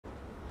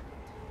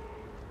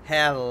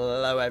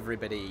Hello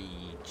everybody,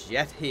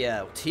 Jet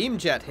here, Team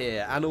Jet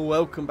here, and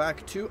welcome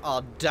back to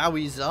our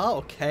Dawi Zharr,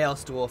 or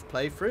Chaos Dwarf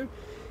playthrough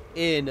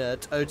in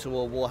Total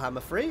War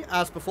Warhammer 3.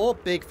 As before,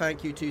 big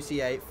thank you to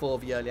CA for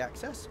the early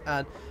access,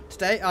 and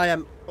today I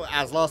am,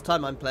 as last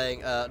time, I'm playing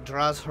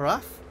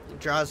Drazhoath,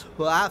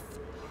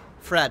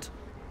 Fred,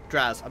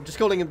 Draz, I'm just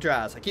calling him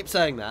Draz, I keep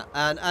saying that,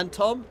 and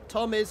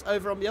Tom is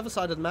over on the other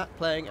side of the map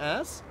playing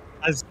as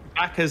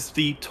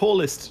the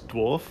tallest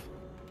dwarf.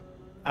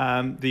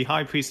 The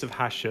High Priest of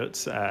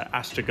Hashut,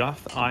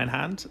 Astragoth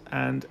Ironhand,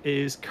 and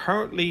is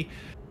currently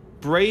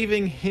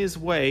braving his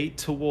way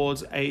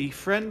towards a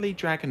friendly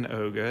dragon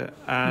ogre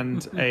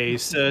and a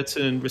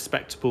certain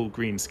respectable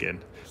greenskin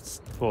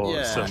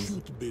for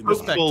some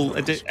hopeful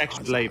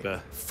extra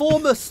labour.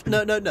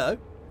 No.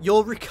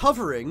 You're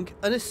recovering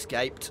an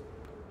escaped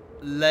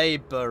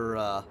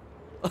labourer.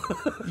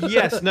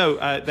 Yes, no.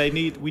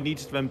 We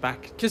needed them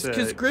back because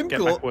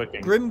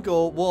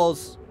Grimgor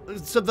was.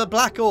 So the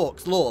Black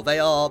Orcs lore,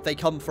 they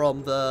come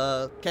from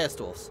the Chaos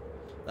Dwarfs.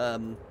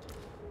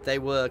 They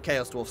were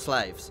Chaos Dwarf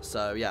slaves.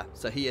 So yeah,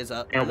 so he is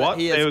a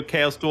they were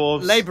Chaos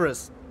Dwarfs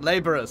laborers.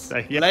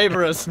 Yeah.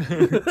 Laborers.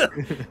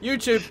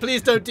 YouTube,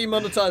 please don't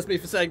demonetize me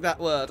for saying that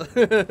word.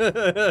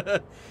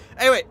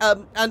 Anyway,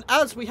 and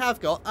as we have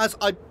got,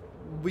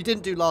 we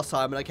didn't do last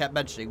time, and I kept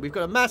mentioning, we've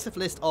got a massive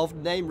list of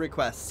name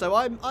requests. So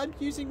I'm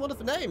using one of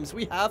the names.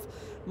 We have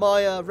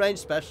my range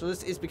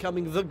specialist is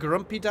becoming the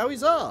Grumpy Dawi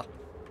Zharr.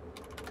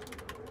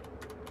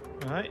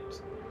 Right,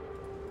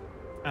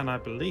 and I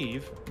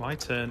believe my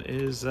turn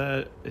is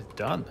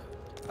done.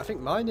 I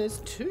think mine is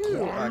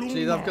too.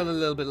 Actually, I've got a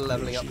little bit of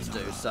leveling up to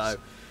do. So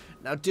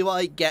now, do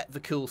I get the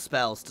cool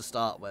spells to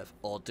start with,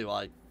 or do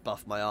I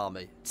buff my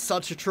army? It's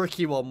such a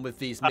tricky one with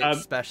these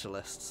mixed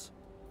specialists.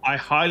 I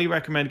highly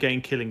recommend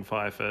getting Killing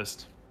Fire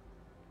first.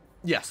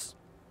 Yes.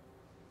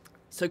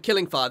 So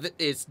Killing Fire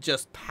is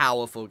just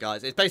powerful,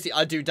 guys. It's basically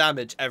I do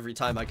damage every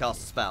time I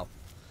cast a spell.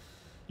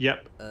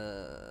 Yep.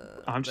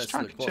 I'm just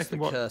trying to check the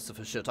Curse of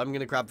Hashut. I'm going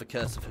to grab the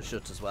Curse of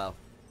Hashut as well.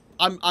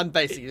 I'm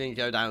basically going to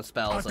go down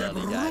spells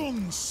early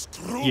game.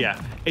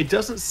 Yeah. It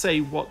doesn't say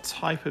what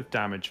type of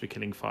damage the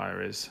Killing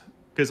Fire is.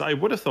 Because I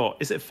would have thought,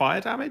 is it fire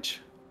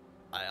damage?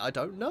 I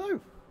don't know.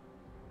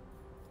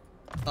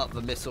 Up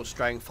the missile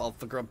strength of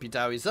the Grumpy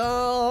Dawi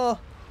Zharr.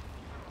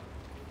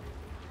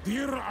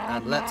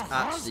 And let's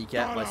actually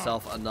get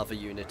myself another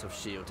unit of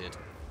shielded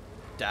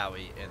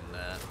Dawi in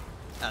there.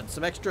 And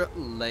some extra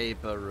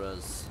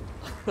labourers.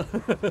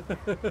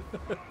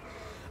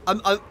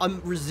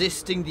 I'm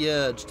resisting the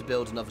urge to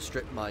build another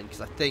strip mine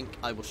because I think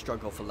I will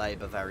struggle for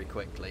labour very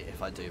quickly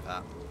if I do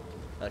that.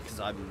 Because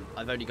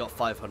I've only got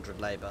 500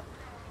 labour.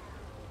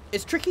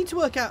 It's tricky to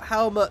work out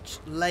how much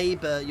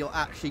labour you're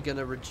actually going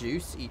to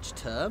reduce each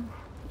term.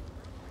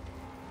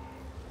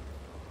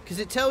 Because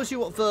it tells you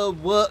what the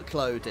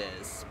workload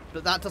is,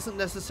 but that doesn't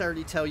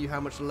necessarily tell you how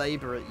much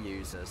labour it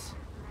uses.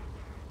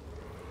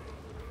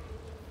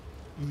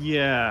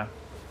 Yeah.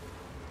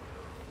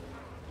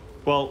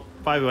 Well,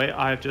 by the way,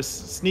 I have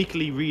just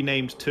sneakily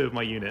renamed 2 of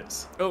my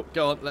units. Oh,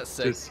 go on, let's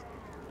see.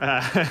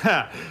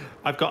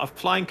 I've got a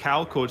flying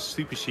cow called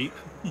Super Sheep.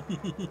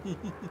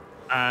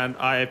 And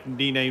I have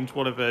renamed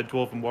one of the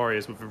Dwarven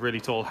Warriors with a really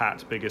tall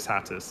hat, Biggest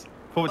Hatters.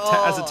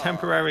 As a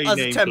temporary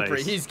name.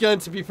 He's going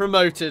to be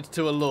promoted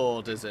to a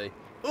lord, is he?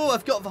 Oh,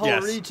 I've got the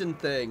whole region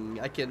thing.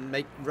 I can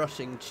make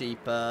rushing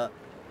cheaper.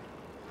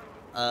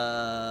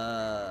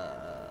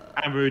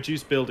 And the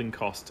reduced building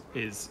cost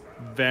is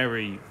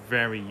very,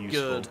 very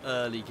useful. Good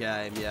early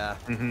game, yeah.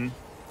 Mm-hmm.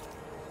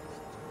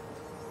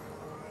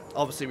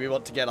 Obviously, we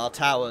want to get our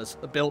towers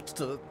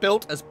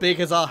built as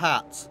big as our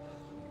hats.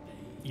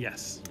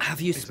 Yes.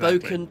 Have you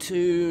spoken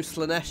to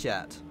Slaanesh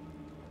yet?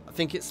 I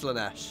think it's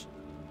Slaanesh.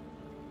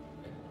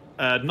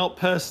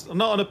 Not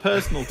on a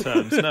personal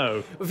terms,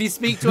 no. If you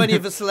speak to any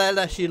of the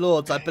Slaaneshi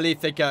lords, I believe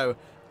they go,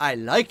 I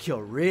like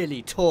your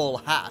really tall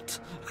hat.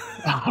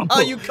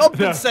 Are you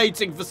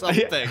compensating for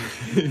something?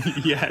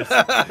 Yes.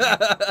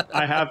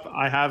 I have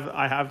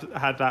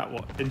had that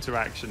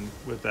interaction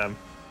with them.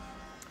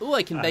 Oh,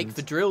 I can make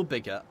the drill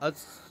bigger.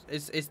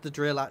 Is the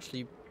drill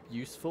actually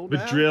useful now?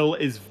 The drill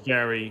is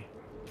very,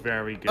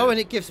 very good. Oh, and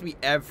it gives me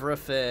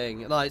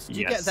everything. Nice. Do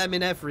you get them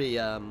in every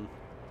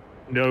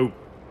No.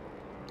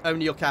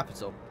 Only your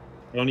capital.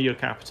 Only your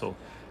capital.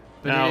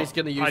 But now, it is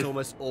going to use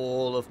almost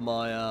all of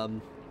my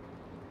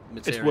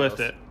materials. It's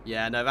worth it.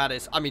 Yeah, no, that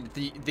is. I mean,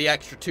 the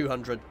extra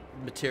 200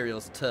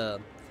 materials a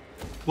turn.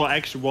 Well,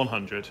 extra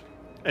 100.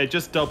 It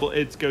just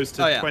it goes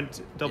to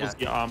 20. Doubles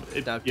your arm.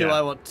 Now, do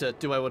I want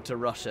to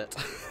rush it?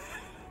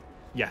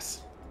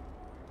 Yes.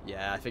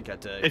 Yeah, I think I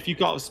do. If you've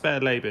got spare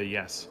labour,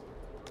 yes.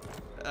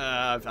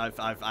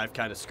 I've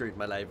kind of screwed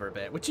my labour a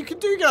bit, which you can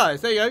do,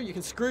 guys. There you go. You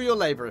can screw your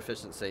labour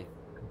efficiency.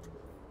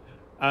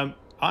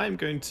 I'm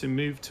going to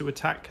move to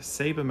attack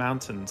Saber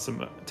Mountain,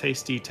 some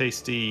tasty,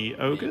 tasty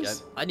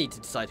ogres. I need to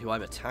decide who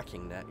I'm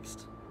attacking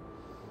next.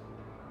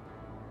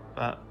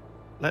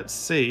 Let's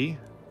see.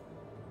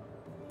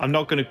 I'm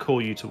not going to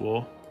call you to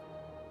war.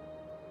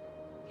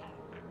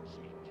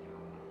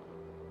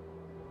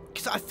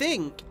 because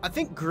I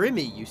think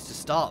Grimmy used to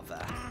start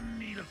there.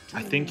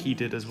 I think he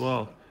did as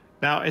well.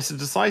 Now, it's a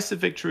decisive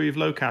victory of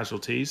low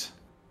casualties,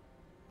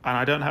 and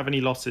I don't have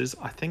any losses.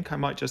 I think I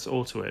might just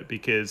auto it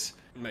because...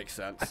 Makes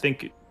sense. I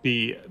think it'd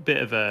be a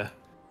bit of a...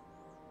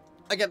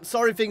 Again,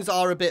 sorry things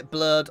are a bit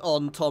blurred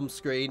on Tom's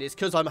screen. It's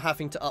because I'm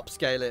having to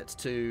upscale it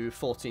to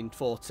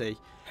 1440.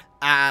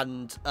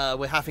 And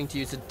we're having to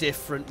use a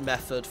different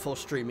method for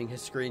streaming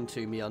his screen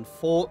to me,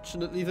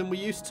 unfortunately, than we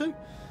used to.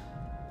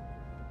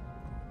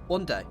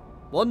 One day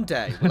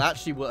we'll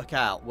actually work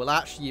out. We'll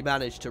actually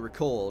manage to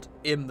record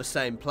in the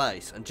same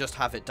place and just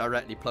have it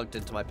directly plugged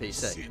into my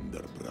PC.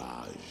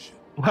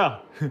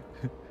 Well,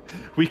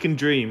 we can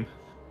dream.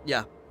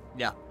 Yeah.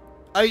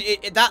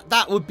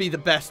 That would be the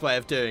best way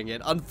of doing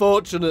it.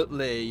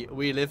 Unfortunately,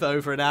 we live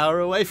over an hour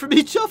away from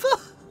each other.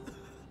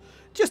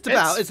 Just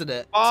about, isn't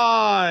it?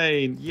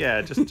 Fine.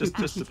 Yeah,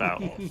 just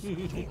about.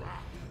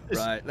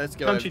 Right, let's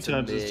go. Country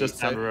terms is just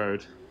down the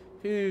road.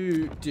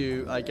 Who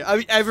do I go? I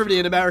mean, everybody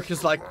in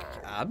America's like,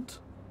 and?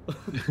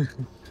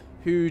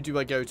 Who do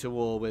I go to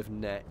war with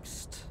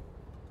next?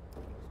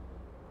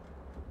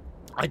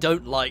 I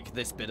don't like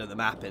this bit of the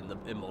map in the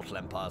Immortal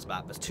Empires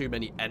map. There's too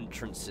many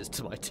entrances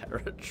to my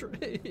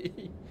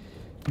territory.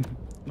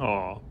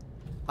 Oh.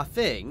 I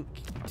think,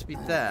 to be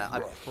fair,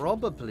 I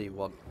probably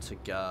want to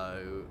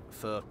go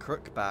for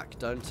Crookback,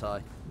 don't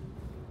I?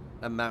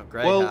 And Mount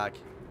Greyhag. Well,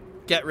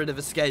 get rid of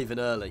Skaven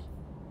early.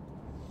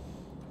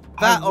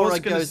 That or I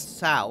go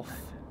south.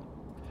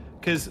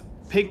 Because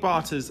pig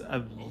barter's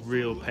a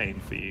real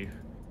pain for you.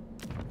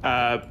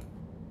 I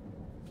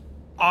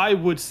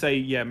would say,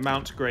 yeah,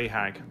 Mount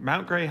Greyhag.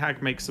 Mount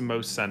Greyhag makes the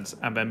most sense,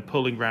 and then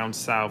pulling round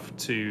south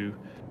to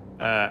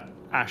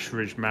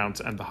Ashridge Mount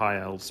and the High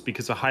Elves,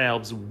 because the High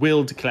Elves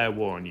will declare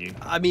war on you.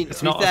 I mean,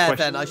 to be fair,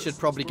 then I should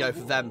probably go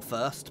for them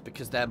first,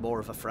 because they're more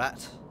of a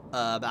threat.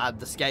 And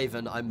the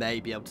Skaven I may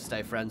be able to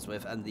stay friends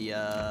with, and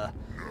the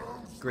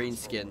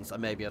Greenskins I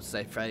may be able to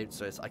stay friends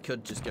with. I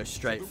could just go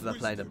straight for the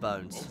Plane of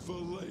Bones.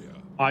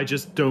 I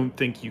just don't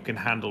think you can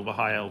handle the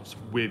High Elves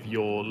with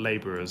your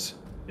labourers,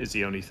 is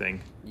the only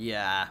thing.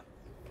 Yeah.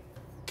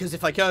 Because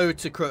if I go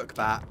to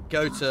Crookback,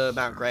 go to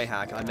Mount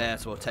Greyhag, I may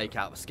as well take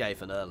out the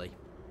Skaven early.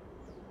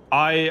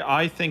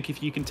 I think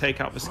if you can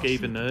take out the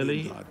Skaven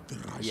early,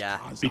 yeah,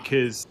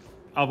 because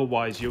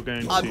otherwise you're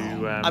going to...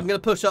 I'm going to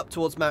push up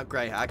towards Mount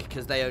Greyhag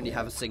because they only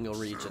have a single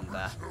region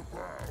there.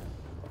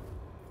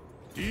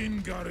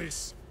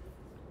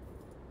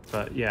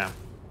 But yeah.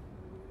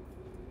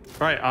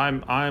 Right,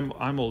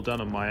 I'm all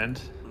done on my end.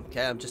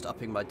 Okay, I'm just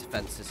upping my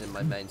defenses in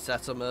my main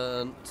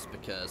settlement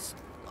because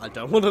I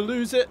don't want to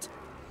lose it.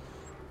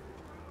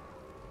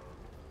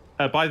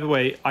 By the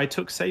way, I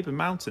took Saber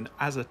Mountain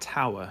as a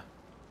tower.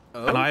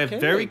 Okay. And I have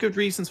very good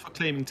reasons for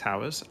claiming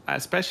towers,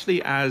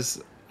 especially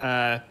as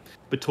the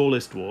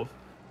tallest dwarf,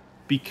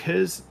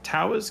 because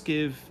towers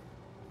give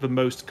the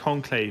most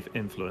conclave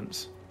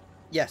influence.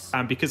 Yes.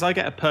 And because I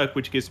get a perk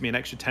which gives me an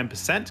extra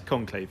 10%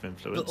 conclave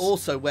influence. But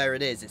also where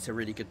it is, it's a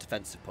really good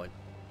defensive point.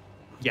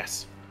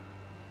 Yes.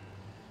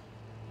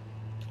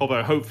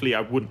 Although hopefully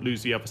I wouldn't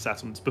lose the other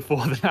settlements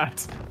before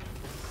that.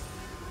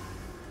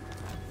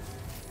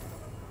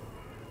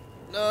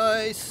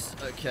 Nice.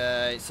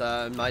 Okay,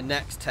 so my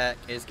next tech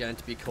is going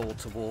to be called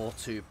to war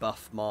to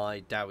buff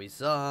my Dawi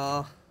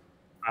Zharr.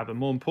 But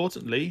more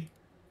importantly,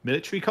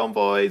 military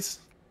convoys.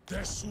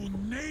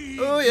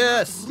 Oh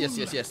yes,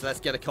 yes. Let's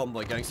get a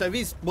convoy going. So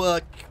these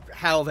work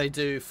how they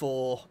do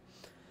for,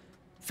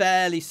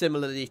 fairly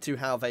similarly to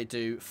how they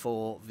do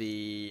for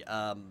the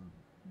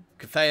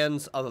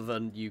Cathayans, other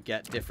than you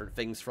get different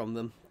things from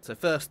them. So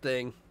first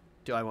thing,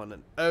 do I want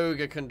an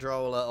ogre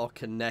controller or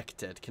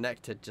connected?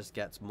 Connected just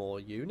gets more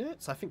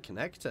units. I think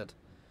connected.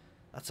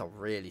 That's a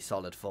really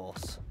solid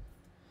force.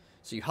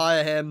 So you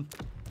hire him,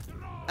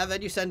 and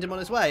then you send him on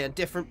his way, and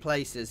different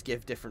places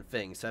give different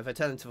things. So if I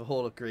turn into the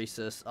Hall of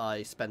Greasus,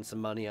 I spend some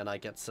money and I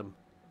get some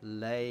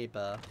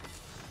labour.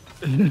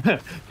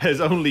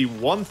 There's only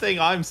one thing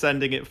I'm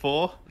sending it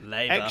for.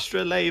 Labour.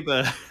 Extra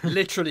labour.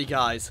 Literally,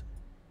 guys.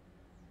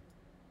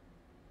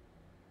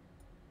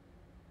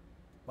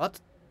 What?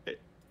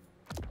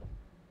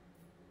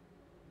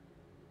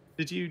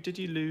 Did you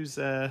lose?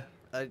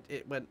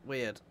 It went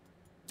weird.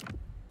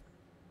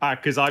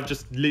 Because I've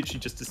just literally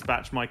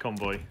dispatched my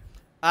convoy.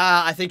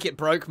 I think it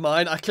broke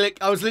mine.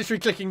 I was literally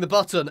clicking the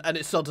button and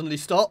it suddenly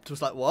stopped. I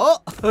was like,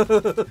 what?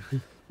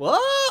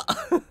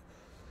 What?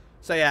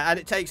 So yeah, and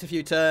it takes a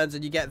few turns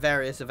and you get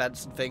various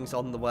events and things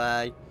on the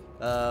way.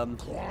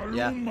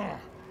 Yeah.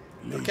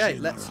 Okay,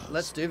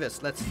 let's do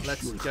this. Let's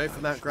go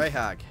for Mount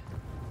Greyhag.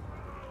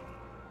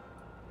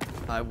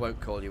 I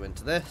won't call you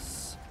into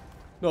this.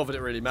 Not that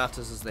it really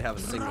matters, as they have a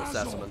single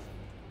settlement.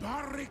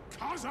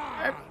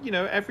 You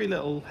know, every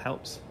little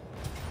helps.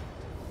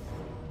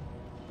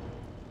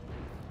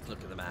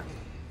 Look at the map.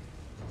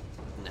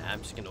 Nah,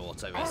 I'm just going to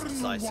auto this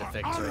decisive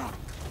victory.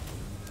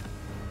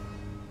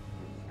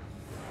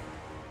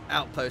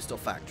 Outpost or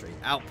factory?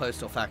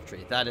 Outpost or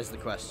factory? That is the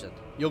question.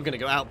 You're going to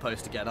go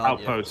outpost again,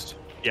 aren't you? Outpost,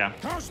 yeah.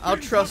 I'll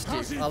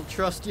trust you. I'll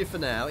trust you for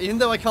now. Even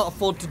though I can't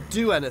afford to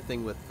do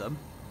anything with them.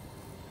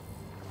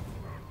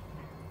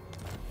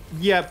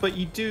 Yeah, but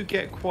you do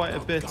get quite a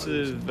bit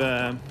of,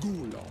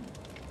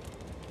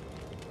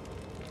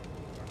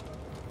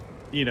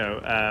 you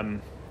know,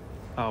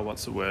 oh,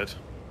 what's the word?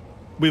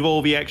 With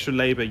all the extra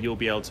labor, you'll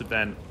be able to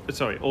then,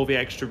 sorry, all the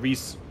extra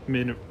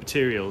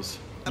materials,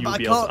 you'll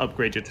be able to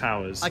upgrade your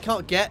towers. I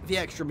can't get the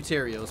extra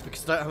materials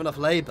because I don't have enough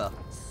labor.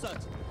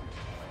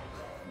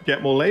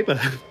 Get more labor.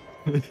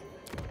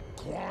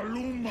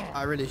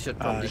 I really should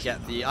probably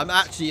get the...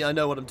 I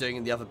know what I'm doing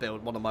in the other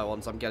build. One of my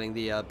ones, I'm getting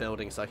the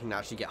building so I can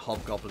actually get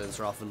hobgoblins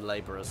rather than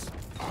laborers.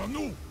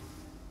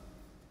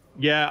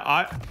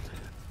 Yeah,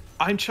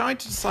 I'm trying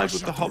to decide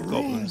with the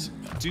hobgoblins.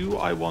 Do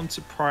I want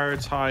to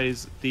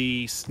prioritize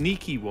the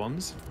sneaky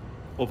ones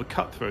or the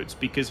cutthroats?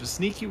 Because the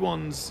sneaky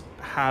ones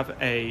have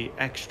a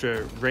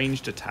extra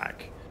ranged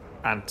attack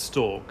and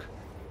stalk,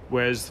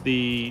 whereas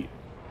the...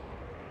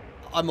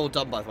 I'm all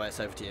done, by the way. It's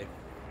over to you.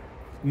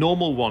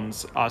 Normal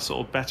ones are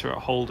sort of better at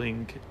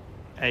holding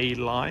a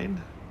line.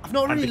 I've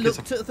not really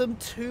looked at them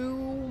too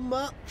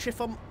much,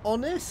 if I'm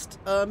honest.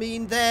 I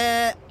mean,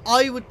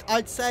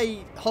 I'd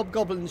say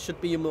hobgoblins should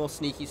be your more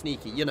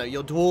sneaky. You know,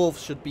 your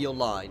dwarves should be your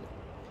line.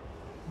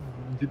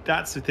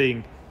 That's the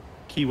thing.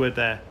 Keyword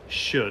there,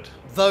 should.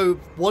 Though,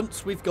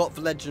 once we've got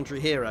the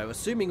legendary hero,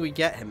 assuming we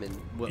get him in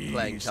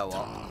playing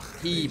co-op,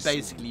 he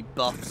basically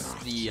buffs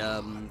the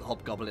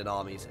hobgoblin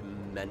armies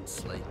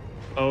immensely.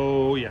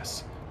 Oh,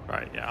 yes.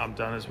 Right, yeah, I'm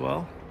done as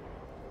well.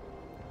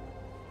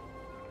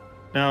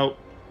 Now,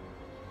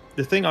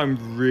 the thing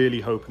I'm really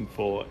hoping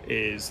for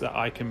is that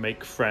I can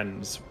make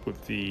friends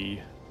with the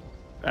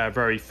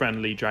very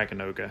friendly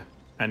Dragon Ogre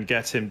and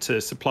get him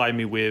to supply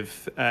me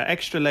with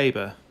extra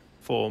labor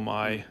for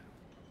my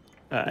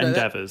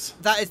endeavors.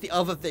 That is the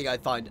other thing I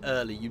find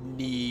early. You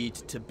need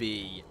to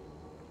be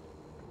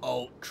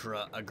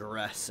ultra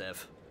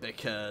aggressive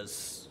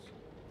because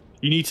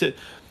you need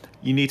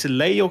to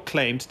lay your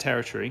claim to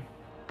territory,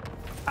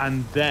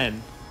 and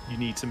then you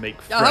need to make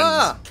friends.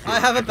 Ah! I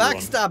have a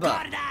backstabber.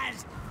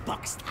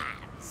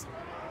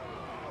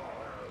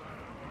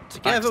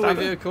 Together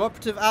with your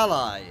cooperative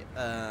ally,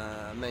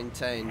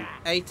 maintain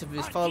 8 of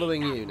his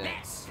following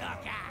units.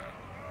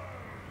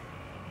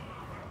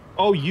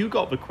 Oh, you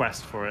got the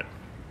quest for it.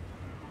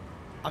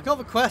 I got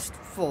the quest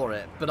for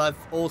it, but I've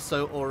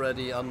also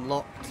already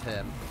unlocked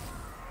him.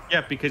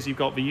 Yeah, because you've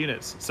got the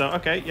units. So,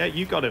 okay, yeah,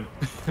 you got him.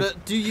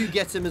 But do you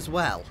get him as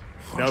well?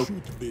 No.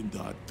 To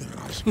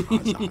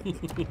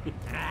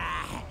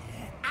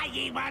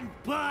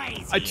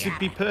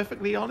be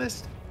perfectly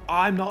honest,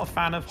 I'm not a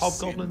fan of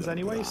hobgoblins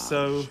anyway,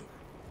 so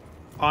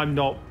I'm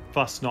not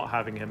fussed not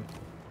having him.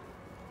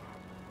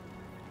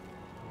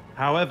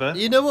 However...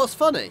 You know what's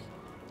funny?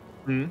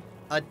 Hmm?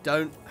 I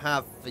don't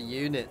have the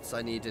units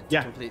I needed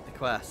to complete the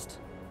quest.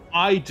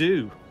 I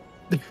do.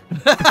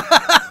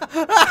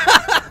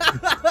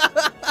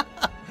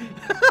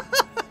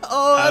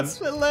 Oh, that's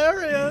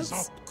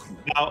hilarious.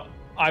 Now,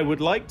 I would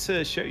like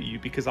to show you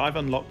because I've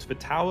unlocked the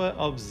Tower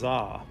of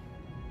Zharr.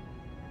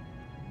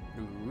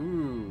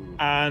 Ooh.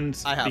 And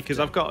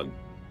I've got...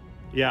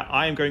 Yeah,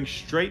 I am going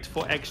straight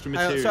for extra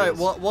materials. Sorry,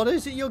 what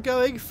is it you're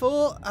going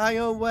for? Hang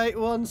on, wait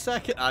 1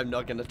 second. I'm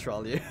not going to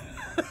troll you.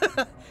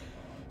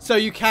 So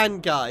you can,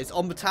 guys,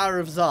 on the Tower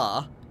of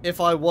Zharr,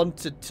 if I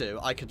wanted to,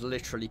 I could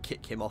literally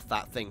kick him off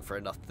that thing for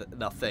enough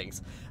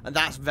things. And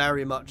that's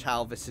very much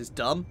how this is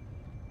done.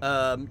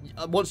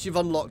 Once you've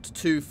unlocked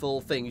 2 full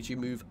things, you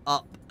move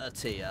up a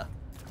tier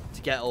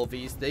to get all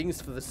these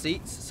things for the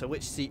seats. So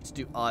which seats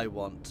do I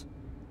want?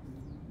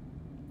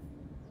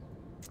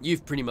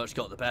 You've pretty much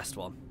got the best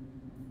one.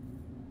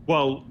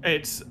 Well,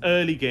 it's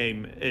early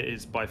game. It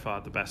is by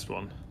far the best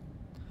one.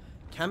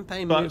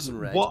 Campaign movement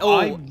range. What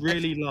I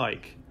really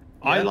like...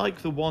 Yeah. I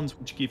like the ones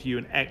which give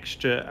you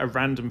a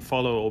random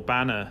follow or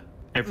banner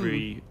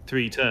every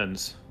 3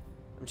 turns.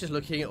 I'm just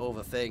looking at all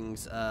the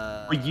things.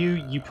 For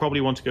you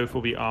probably want to go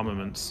for the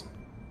armaments.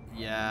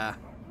 Yeah.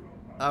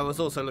 I was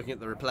also looking at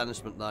the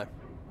replenishment though.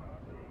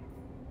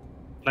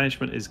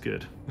 Replenishment is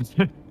good.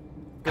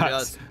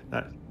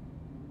 That.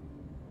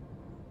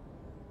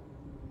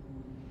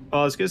 Oh,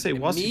 I was going to say,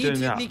 whilst you're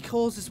doing that... Immediately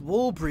causes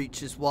wall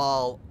breaches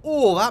while...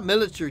 Oh, that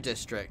military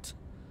district.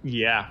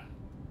 Yeah.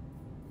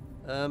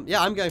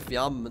 Yeah, I'm going for the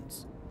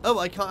armaments. Oh,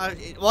 I can't.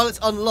 While it's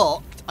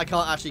unlocked, I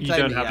can't actually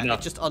claim it yet.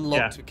 It's just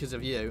unlocked because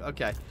of you.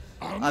 Okay.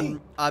 I'm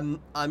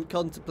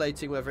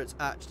contemplating whether it's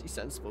actually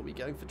sensible me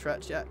going for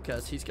Tretch yet,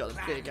 because he's got a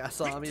big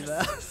ass army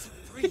there.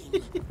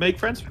 Make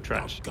friends with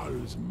Tretch.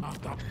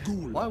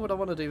 Why would I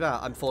want to do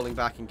that? I'm falling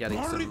back and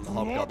getting some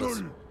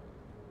hobgoblins.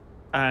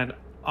 And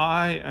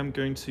I am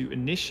going to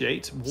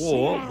initiate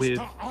war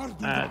with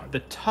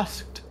the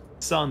Tusked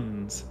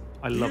Sons.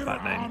 I love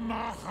that name.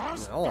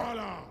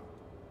 Oh.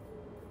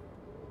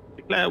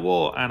 Declare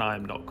war, and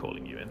I'm not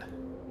calling you in.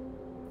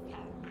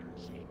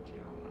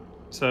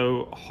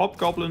 So,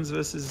 hobgoblins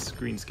versus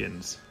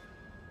greenskins.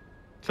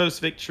 Close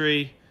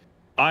victory.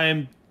 I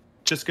am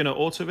just going to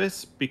auto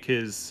this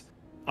because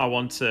I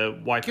want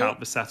to wipe out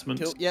the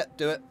settlement. Cool. Yeah,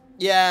 do it.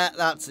 Yeah,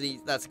 that's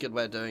a good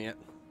way of doing it.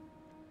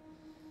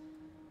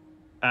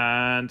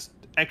 And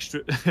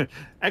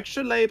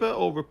extra labor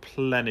or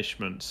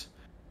replenishment.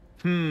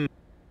 Hello,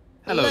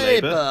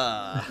 Labour.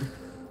 Labour.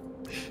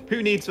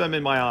 Who needs them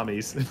in my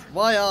armies?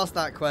 Why ask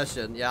that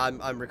question? Yeah,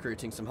 I'm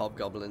recruiting some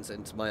hobgoblins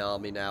into my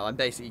army now. I'm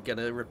basically going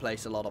to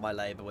replace a lot of my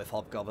labour with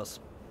hobgoblins.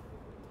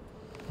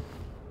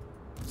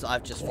 So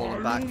I've just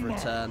fallen back for a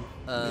turn.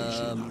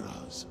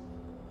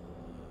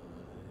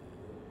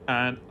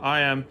 And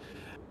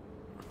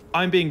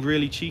I'm being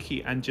really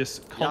cheeky and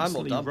just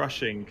constantly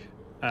rushing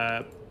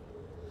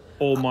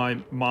all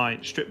my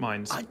strip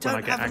mines I when I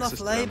don't get have access enough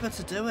to labour them.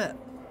 to do it.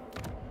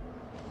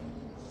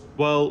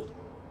 Well,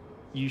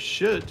 you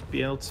should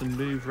be able to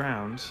move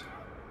round.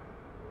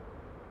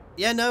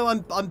 Yeah, no,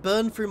 I'm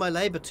burned through my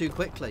labour too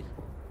quickly.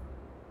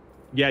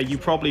 Yeah, you're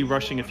probably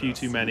rushing a few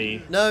too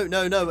many. No,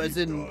 as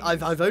in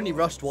I've only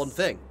rushed one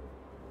thing.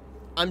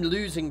 I'm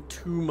losing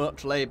too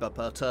much labour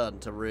per turn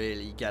to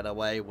really get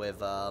away with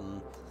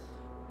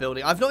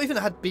building. I've not even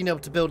been able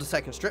to build a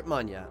second strip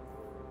mine yet.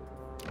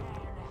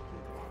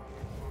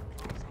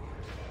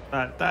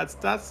 That's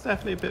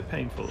definitely a bit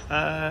painful.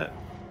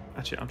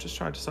 Actually, I'm just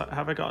trying to decide,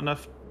 have I got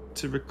enough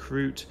to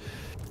recruit?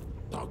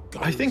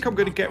 I think I'm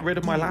going to get rid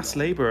of my last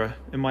labourer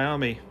in my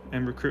army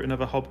and recruit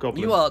another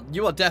hobgoblin.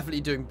 You are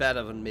definitely doing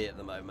better than me at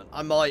the moment.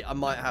 I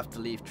might have to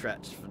leave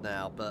TRETCH'S for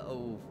now, but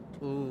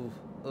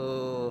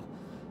oh.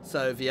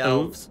 So the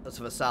elves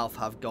to the south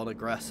have gone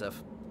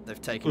aggressive.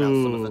 They've taken out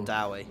some of the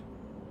Dawi.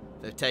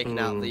 They've taken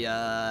out the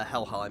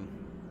Helheim.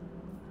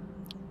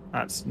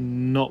 That's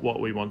not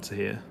what we want to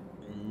hear.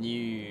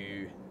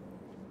 New.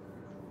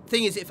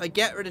 Thing is, if I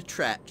get rid of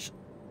TRETCH'S,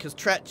 because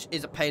TRETCH'S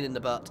is a pain in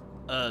the butt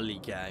early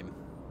game.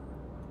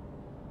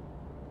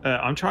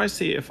 I'm trying to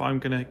see if I'm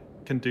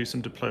can do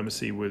some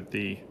diplomacy with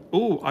the.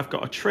 Oh, I've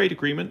got a trade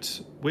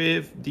agreement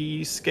with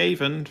the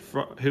Skaven,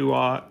 who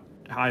are.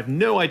 I have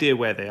no idea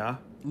where they are.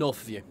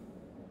 North of you.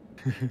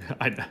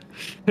 I know.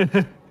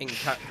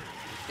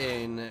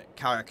 in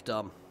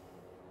Carrickdom.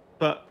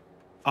 But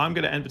I'm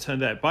going to end the turn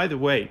there. By the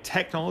way,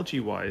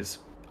 technology-wise,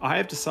 I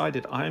have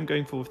decided I am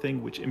going for a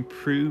thing which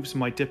improves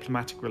my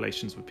diplomatic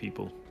relations with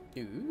people.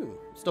 Ooh,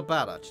 it's not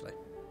bad actually.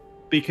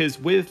 Because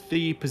with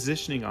the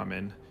positioning I'm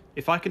in,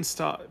 if I can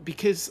start,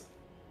 because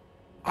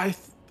I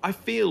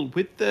feel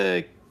with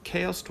the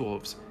Chaos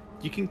Dwarfs,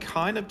 you can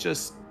kind of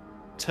just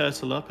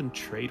turtle up and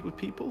trade with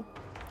people.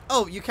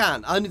 Oh, you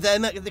can. And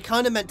they're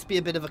kind of meant to be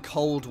a bit of a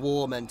Cold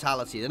War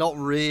mentality. They're not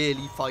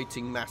really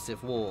fighting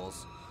massive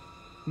wars.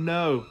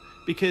 No,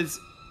 because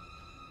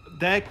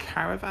their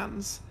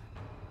caravans,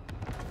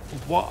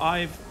 what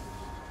I've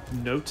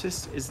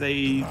noticed is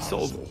they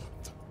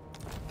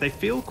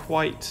feel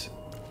quite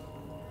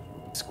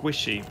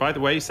squishy. By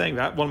the way, saying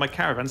that, one of my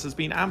caravans has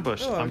been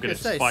ambushed. Oh, I'm going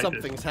to fight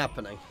something's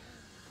happening.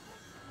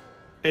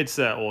 It's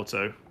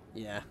auto.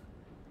 Yeah.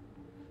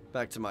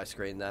 Back to my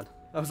screen then.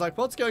 I was like,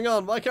 what's going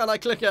on? Why can't I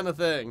click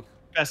anything?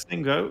 Best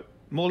thing go.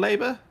 More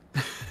labour?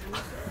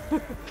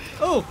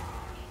 Oh!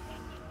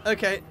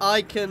 Okay,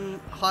 I can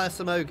hire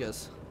some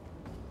ogres.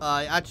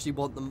 I actually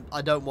want them.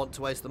 I don't want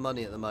to waste the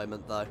money at the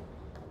moment, though.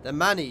 They're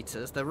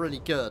man-eaters. They're really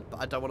good, but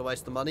I don't want to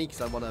waste the money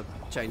because I want to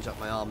change up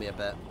my army a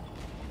bit.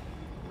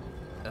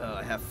 Oh,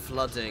 I have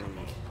flooding.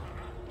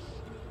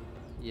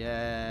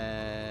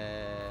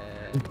 Yeah.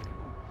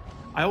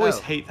 I always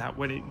hate that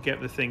when you get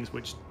the things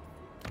which...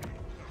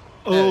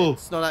 Oh,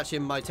 it's not actually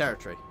in my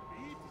territory.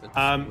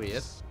 That's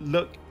weird.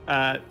 Look,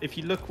 if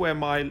you look where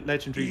my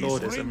legendary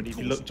lord is, I mean, if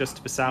you look just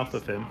to the south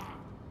of him,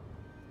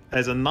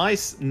 there's a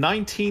nice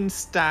 19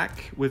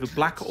 stack with a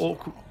black orc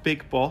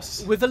big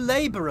boss. With a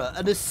labourer,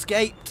 an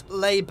escaped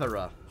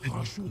labourer.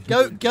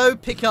 Go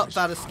pick up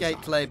that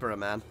escaped labourer,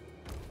 man.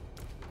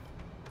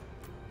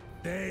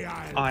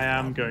 I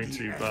am going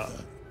to, but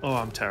oh,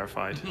 I'm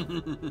terrified.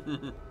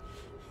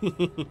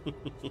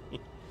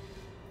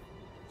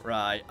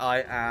 Right,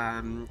 I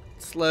am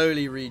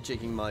slowly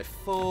rejigging my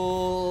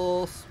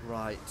force.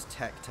 Right,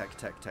 tech.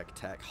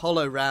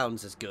 Hollow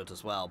rounds is good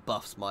as well.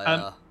 Buffs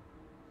my...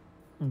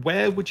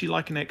 Where would you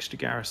like an extra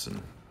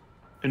garrison?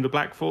 In the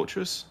Black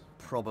Fortress?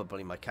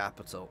 Probably my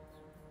capital.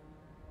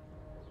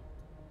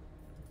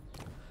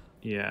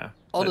 Yeah.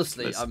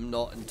 Honestly, I'm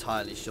not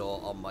entirely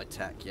sure on my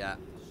tech yet.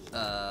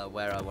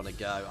 Where I want to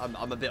go.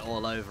 I'm a bit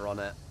all over on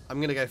it. I'm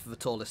going to go for the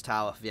tallest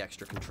tower for the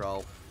extra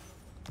control.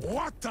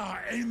 Well,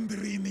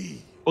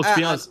 to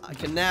be honest, I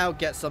can now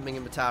get something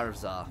in the Tower of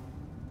Zharr.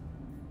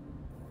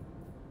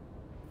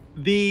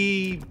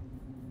 The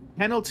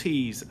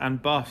penalties and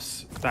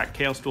buffs that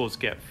Chaos Dwarfs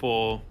get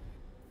for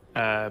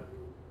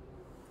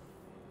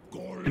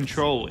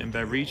control in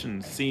their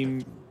regions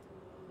seem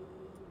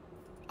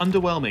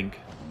underwhelming.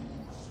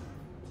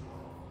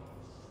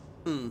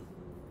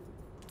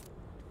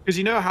 Because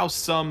you know how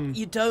some...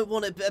 You don't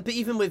want it, but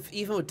even with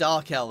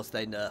Dark Elves,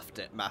 they nerfed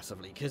it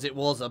massively because it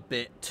was a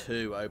bit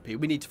too OP.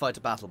 We need to fight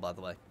a battle, by the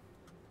way.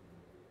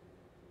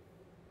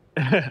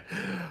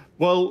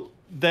 Well,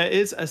 there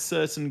is a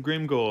certain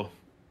Grimgor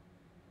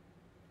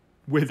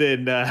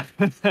within, and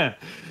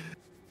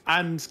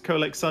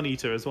Kolek Sun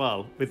Eater as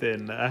well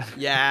within.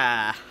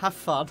 Yeah, have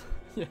fun.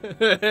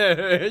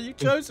 you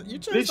chose.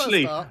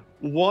 Literally that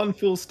one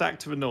full stack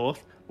to the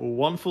north,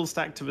 one full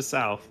stack to the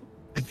south.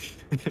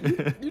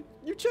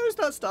 you chose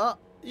that start.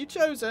 You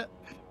chose it.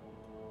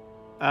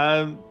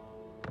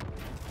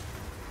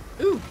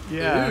 Ooh.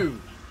 Yeah. Ooh.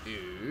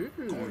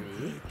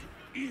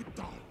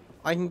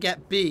 I can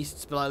get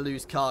beasts, but I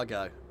lose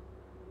cargo.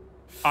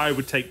 I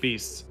would take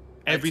beasts.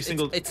 It's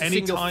a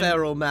single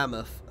feral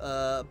mammoth.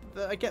 But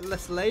I get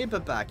less labor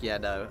back. Yeah,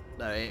 no.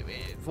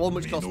 For one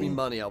which cost me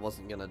money, I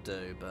wasn't gonna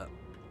do, but.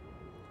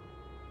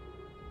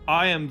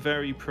 I am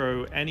very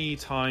pro any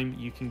time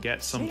you can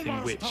get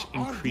something which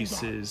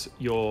increases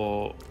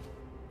your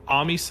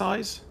army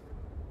size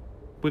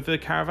with the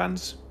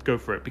caravans. Go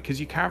for it, because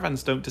your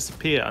caravans don't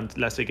disappear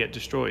unless they get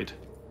destroyed.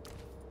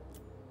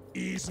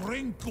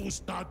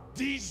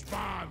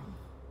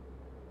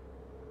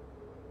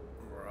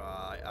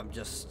 Right, I'm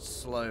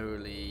just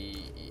slowly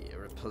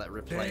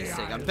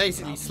replacing. I'm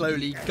basically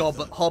slowly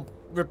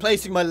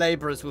replacing my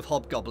labourers with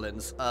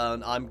hobgoblins.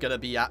 And I'm gonna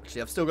be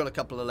I've still got a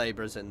couple of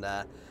labourers in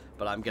there,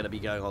 but I'm gonna be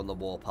going on the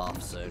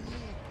warpath soon.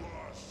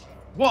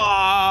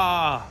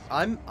 Wah!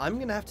 I'm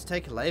gonna have to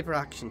take a labour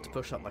action to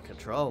push up my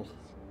control.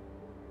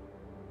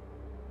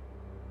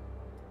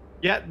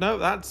 Yeah, no,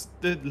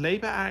 the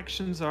labour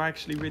actions are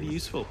actually really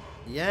useful.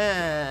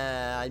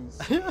 Yeah, I'm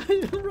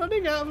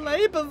running out of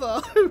labour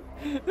though.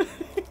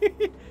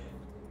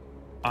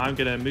 I'm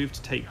gonna move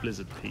to take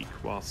Blizzard Peak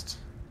whilst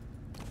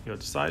you're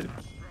deciding,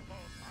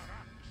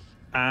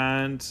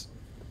 and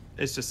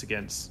it's just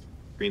against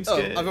green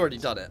skin. Oh, I've already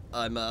done it.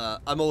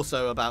 I'm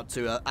also about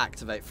to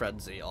activate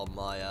Frenzy on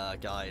my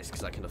guys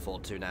because I can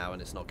afford to now,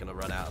 and it's not going to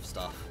run out of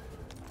stuff.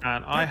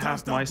 And I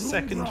have my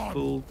second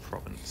full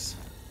province.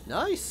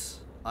 Nice.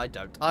 I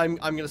don't. I'm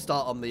going to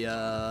start on the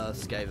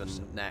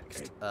Skaven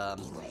next.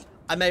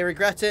 I may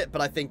regret it, but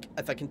I think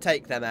if I can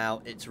take them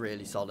out, it's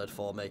really solid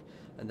for me,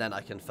 and then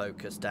I can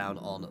focus down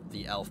on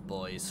the elf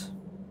boys.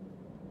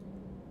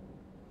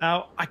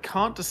 Now, I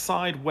can't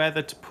decide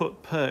whether to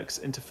put perks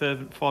into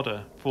Fervent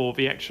Fodder for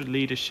the extra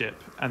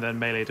leadership and then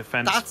melee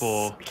defense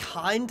for... That's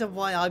kind of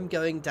why I'm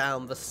going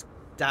down the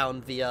spell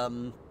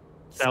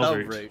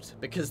route,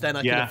 because then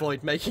I can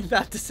avoid making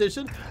that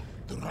decision.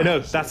 I know,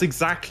 that's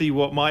exactly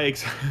what my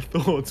exact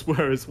thoughts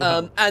were as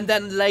well. And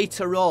then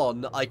later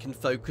on, I can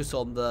focus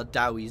on the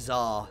Dawi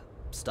Zharr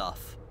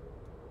stuff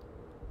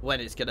when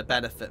it's going to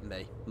benefit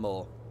me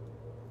more.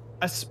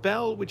 A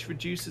spell which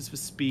reduces the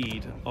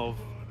speed of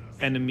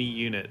enemy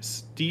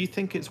units. Do you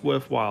think it's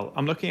worthwhile?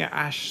 I'm looking at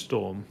Ash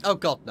Storm. Oh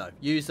god, no.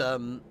 Use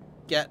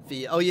get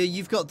the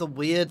you've got the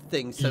weird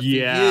thing, so for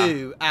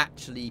you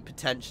actually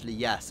potentially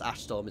yes,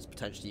 Ash Storm is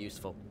potentially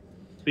useful.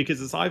 Because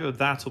it's either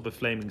that or the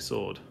Flaming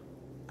Sword.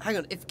 Hang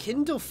on, if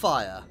Kindle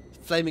Fire,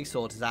 Flaming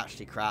Sword is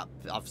actually crap.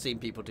 I've seen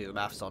people do the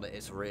maths on it,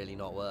 it's really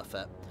not worth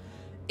it.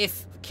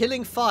 If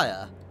killing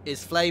fire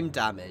is flame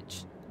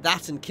damage,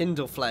 that and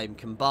Kindle Flame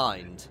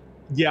combined.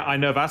 Yeah, I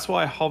know, that's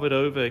why I hovered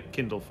over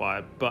Kindle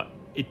Fire, but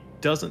it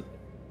doesn't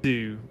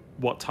do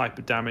what type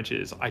of damage it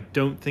is. I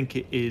don't think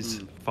it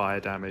is fire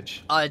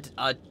damage. I'd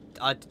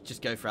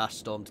just go for Ash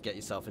Storm to get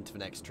yourself into the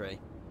next tree.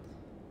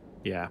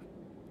 Yeah.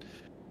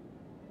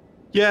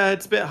 Yeah,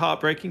 it's a bit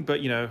heartbreaking,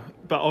 but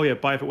oh yeah,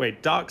 by the way,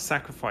 Dark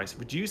Sacrifice,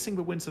 reducing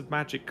the Winds of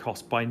Magic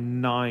cost by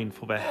 9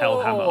 for their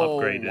Hellhammer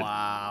upgraded.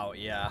 Wow,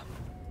 yeah.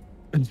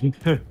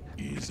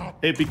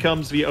 It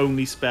becomes the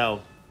only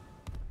spell.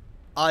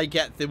 I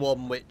get the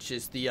one which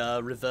is the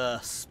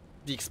reverse.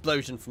 The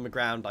explosion from the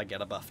ground I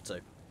get a buff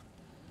to.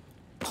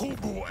 I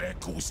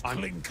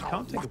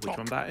can't think of which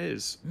one that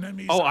is.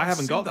 Oh, I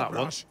haven't got that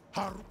one.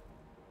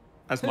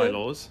 As my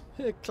laws.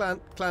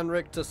 Clan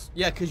Rictus.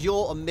 Yeah, because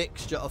you're a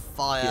mixture of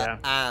fire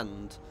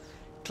and...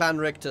 Clan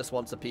Rictus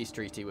wants a peace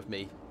treaty with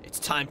me. It's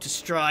time to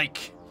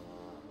strike.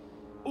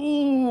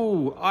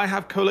 Ooh, I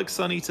have Kolek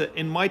Suneater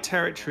in my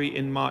territory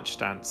in March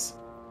stance.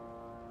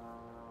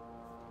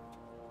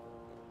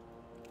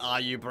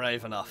 Are you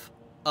brave enough?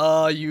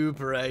 Are you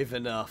brave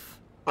enough?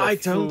 I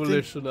don't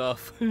foolish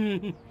enough.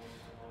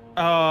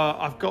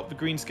 I've got the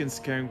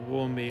greenskins going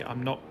warn me.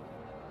 I'm not...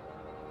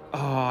 Oh,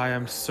 I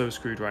am so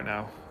screwed right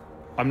now.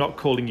 I'm not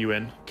calling you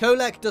in.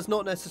 Kolek does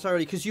not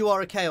necessarily... Because you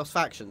are a Chaos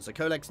faction, so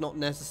Kolek's not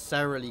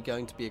necessarily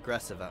going to be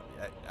aggressive at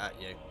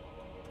you.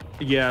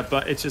 Yeah,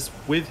 but it's just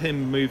with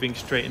him moving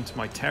straight into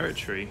my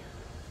territory...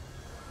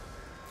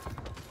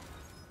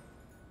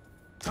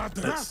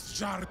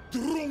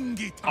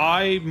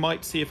 I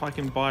might see if I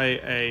can buy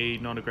a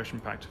non-aggression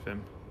pact with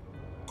him.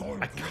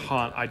 I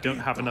can't. I don't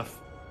have enough.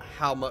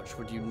 How much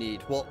would you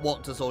need?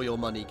 What does all your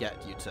money get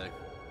you to?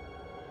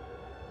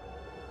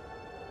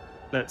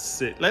 Let's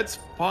see. Let's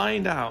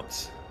find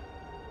out.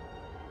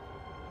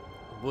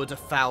 Would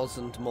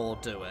 1,000 more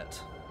do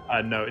it?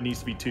 No, it needs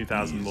to be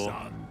 2,000 more.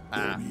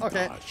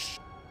 Okay.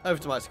 Over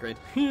to my screen.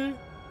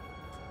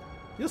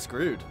 You're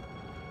screwed.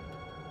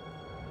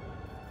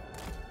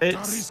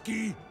 It's...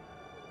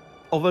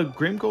 Although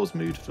Grimgor's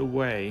moved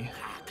away...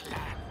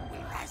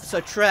 So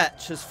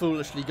TRETCH has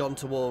foolishly gone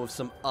to war with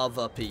some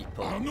other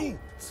people.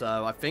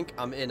 So I think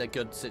I'm in a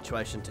good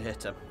situation to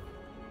hit him.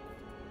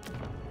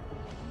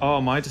 Oh,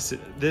 my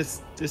decision.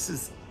 This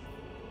is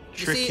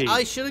tricky. You see,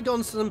 I should have gone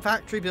to some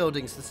factory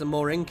buildings for some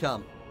more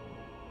income.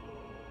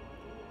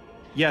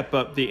 Yeah,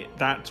 but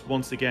that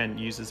once again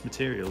uses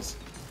materials.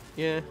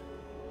 Yeah.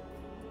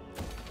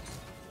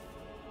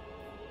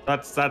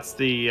 That's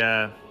the.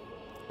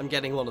 I'm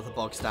getting one of the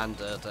bog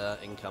standard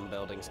income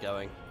buildings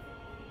going.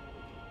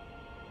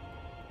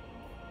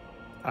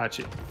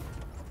 Actually.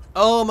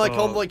 Oh, my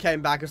convoy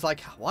came back. It's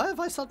like, why have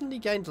I suddenly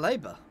gained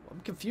labour? I'm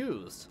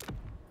confused.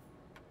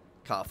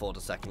 Can't afford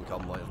a second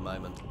convoy at the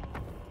moment.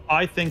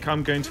 I think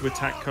I'm going to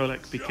attack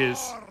Kolek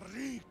because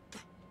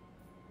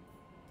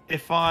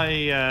if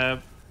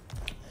I...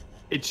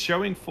 it's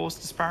showing force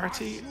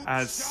disparity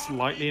as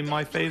slightly in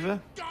my favour.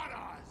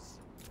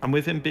 And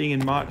with him being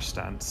in march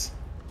stance...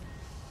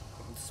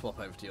 Swap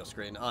over to your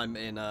screen. I'm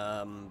in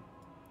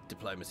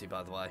diplomacy,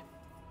 by the way.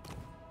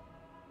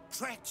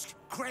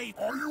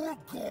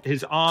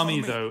 His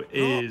army, though,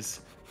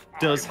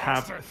 does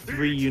have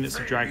 3 units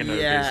of Dragon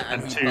Ogres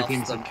and 2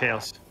 things of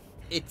Chaos.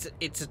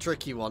 It's a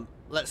tricky one.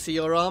 Let's see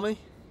your army.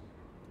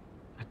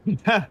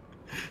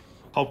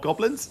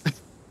 Hobgoblins?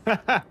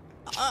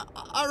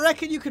 I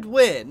reckon you could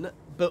win,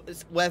 but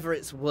it's whether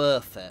it's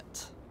worth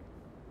it.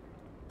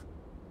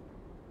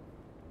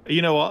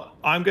 You know what?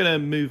 I'm going to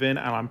move in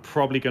and I'm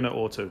probably going to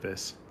auto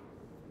this.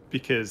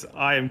 Because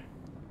I am...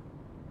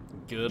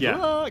 Good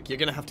luck. You're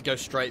going to have to go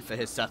straight for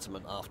his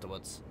settlement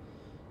afterwards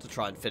to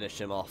try and finish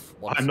him off.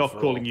 I'm not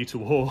calling you to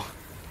war.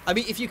 I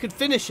mean, if you could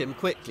finish him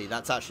quickly,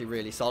 that's actually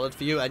really solid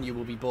for you, and you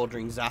will be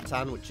bordering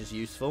Zhatan, which is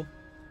useful.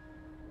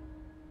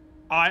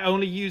 I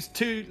only lose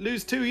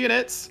 2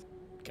 units.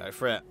 Go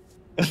for it.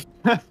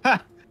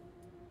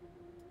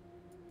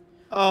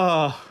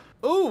 Oh.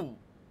 Ooh.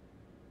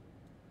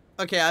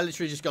 Okay, I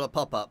literally just got a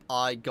pop-up.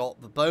 I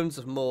got the Bones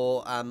of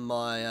Moor and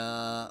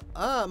my...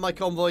 my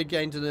convoy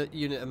gained a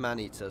unit of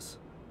man-eaters.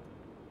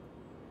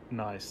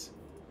 Nice.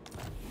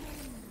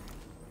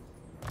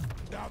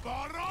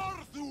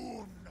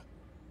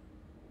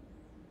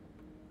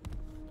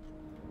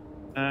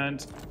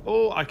 And,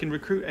 oh, I can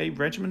recruit a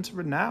regiment of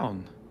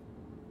renown.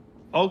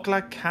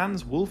 Oglak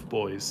Khan's Wolf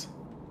Boys.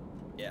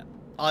 Yeah.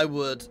 I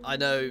would, I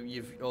know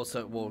you've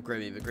also at war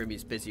Grimmy, but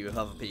Grimmy's busy with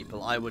other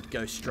people. I would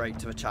go straight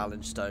to the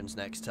challenge stones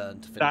next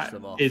turn to finish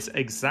them off. That is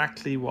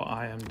exactly what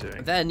I am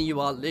doing. Then you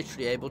are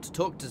literally able to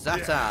talk to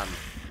Zhatan.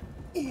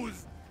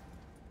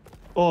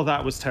 Oh,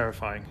 that was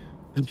terrifying.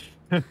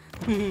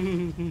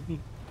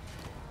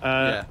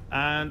 Yeah.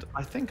 And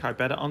I think I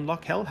better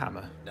unlock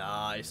Hellhammer.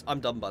 Nice. I'm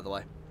done, by the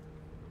way.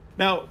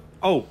 Now,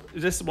 oh,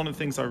 this is one of the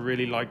things I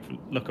really like to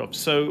look up.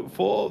 So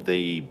for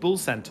the Bull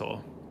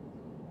Centaur,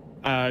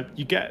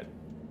 you get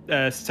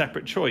a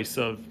separate choice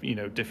of, you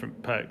know,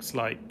 different perks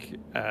like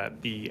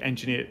the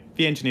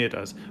engineer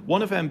does.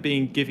 One of them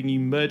being giving you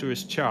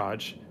Murderous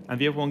Charge, and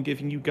the other one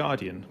giving you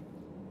Guardian.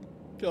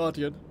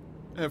 Guardian.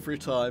 Every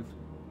time.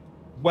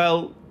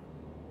 Well,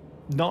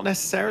 not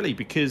necessarily,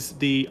 because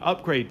the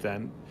upgrade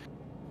then,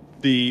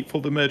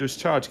 for the Murderous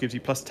Charge gives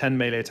you plus 10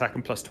 melee attack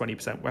and plus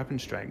 20% weapon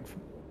strength.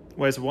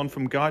 Whereas the one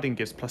from Guardian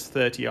gives plus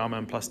 30 armor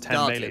and plus 10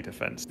 melee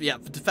defense. Yeah,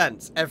 for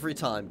defense. Every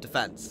time.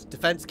 Defense.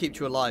 Defense keeps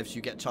you alive so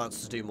you get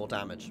chances to do more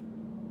damage.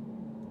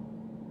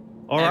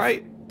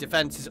 Alright.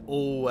 Defense is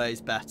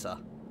always better.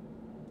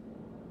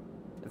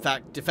 In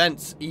fact,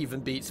 defense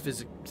even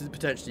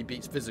potentially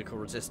beats physical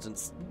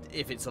resistance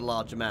if it's a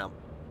large amount.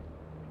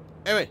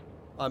 Anyway,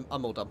 I'm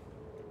all done.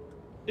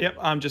 Yep,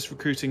 I'm just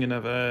recruiting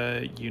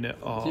another unit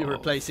of... You're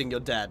replacing your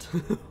dead.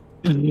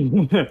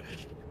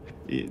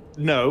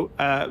 No,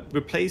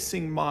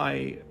 replacing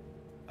my...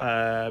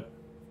 I'm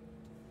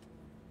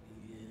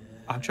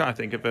trying to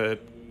think of a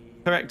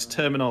correct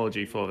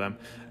terminology for them.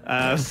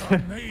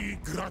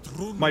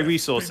 My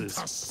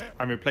resources.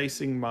 I'm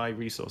replacing my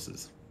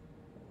resources.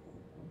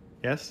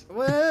 Yes?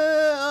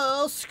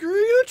 Well, screw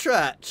you,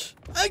 Tretch.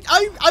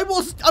 I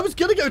was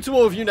gonna go to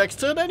war with you next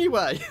turn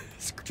anyway.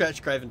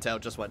 Tretch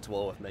Craventail just went to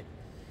war with me.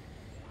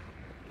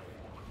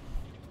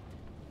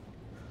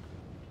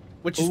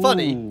 Which is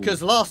funny,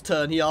 because last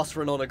turn he asked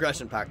for a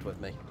non-aggression pact with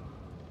me.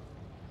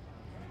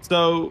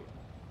 So...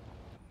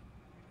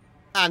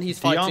 And he's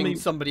fighting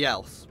somebody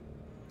else.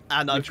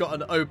 And I've got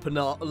an open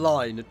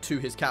line to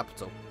his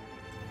capital.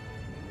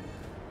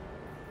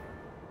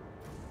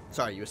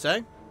 Sorry, you were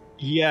saying?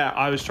 Yeah,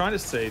 I was trying to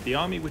say, the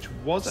army which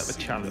was at the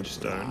challenge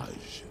stone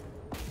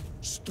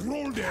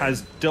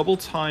has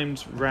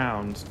double-timed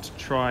round to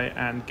try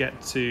and get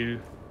to...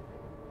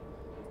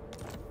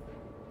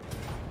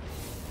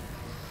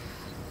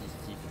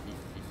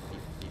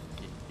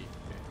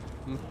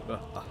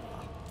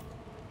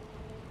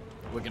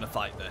 We're gonna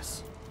fight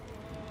this.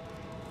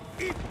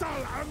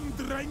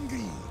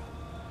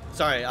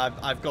 Sorry,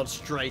 I've gone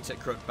straight at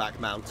Crookback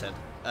Mountain.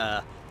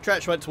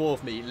 Tretch went to war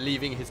with me,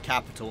 leaving his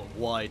capital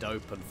wide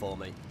open for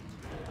me.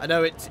 I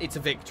know it's a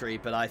victory,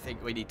 but I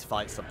think we need to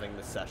fight something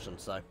this session,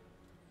 so...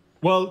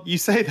 Well, you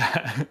say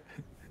that.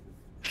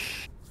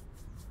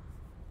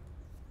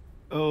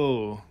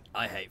 Oh.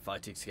 I hate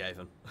fighting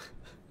Skaven.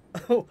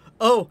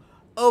 Oh,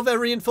 their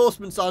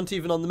reinforcements aren't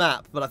even on the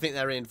map, but I think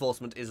their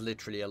reinforcement is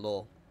literally a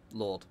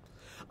lord.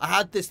 I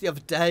had this the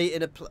other day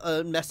in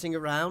a messing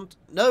around.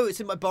 No, it's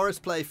in my Boris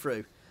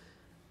playthrough.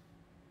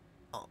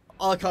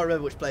 I can't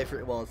remember which playthrough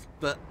it was,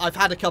 but I've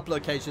had a couple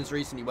of occasions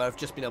recently where I've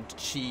just been able to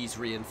cheese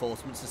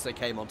reinforcements as they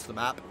came onto the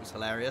map. It was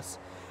hilarious.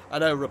 I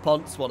know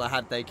Rapont's one I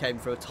had, they came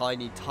through a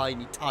tiny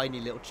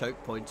little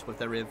choke point with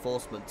their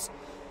reinforcements.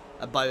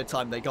 And by the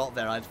time they got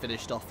there, I'd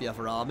finished off the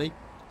other army.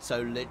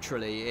 So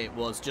literally, it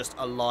was just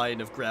a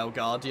line of Grail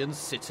Guardians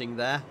sitting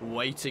there,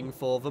 waiting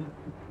for them.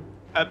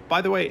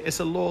 By the way, it's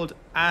a Lord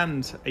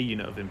and a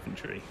unit of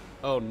infantry.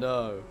 Oh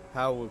no,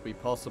 how would we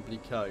possibly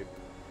cope?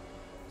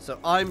 So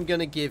I'm going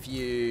to give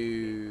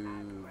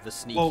you the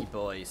sneaky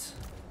boys.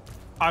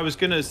 I was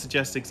going to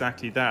suggest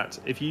exactly that.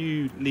 If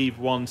you leave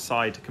one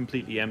side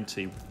completely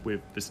empty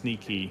with the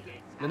sneaky...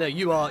 No,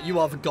 you are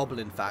the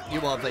goblin fact.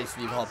 You are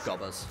basically the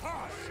hobgoblins.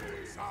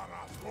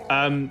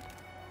 Can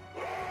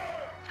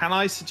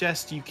I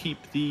suggest you keep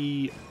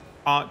the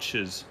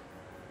archers?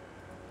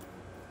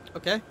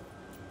 Okay.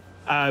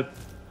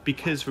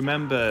 Because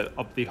remember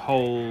of the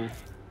whole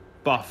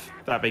buff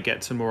that they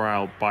get to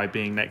morale by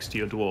being next to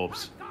your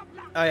dwarves.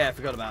 Oh yeah, I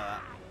forgot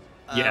about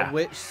that. Yeah.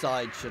 Which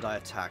side should I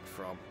attack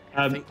from?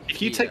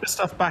 If you take the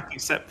stuff back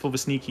except for the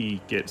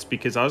sneaky gits,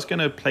 because I was going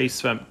to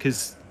place them,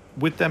 because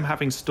with them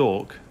having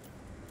Stalk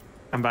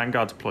and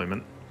Vanguard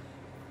deployment.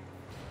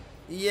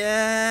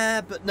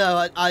 Yeah, but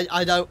no,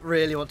 I don't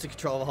really want to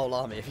control the whole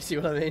army, if you see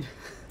what I mean.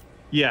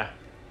 Yeah.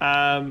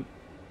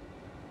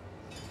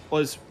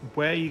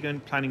 Where are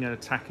you planning on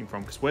attacking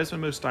from? Because where's the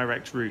most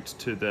direct route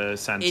to the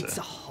center? It's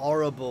a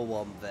horrible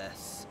one,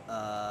 this.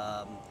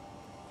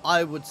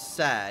 I would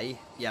say,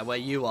 yeah, where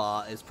you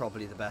are is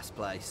probably the best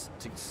place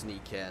to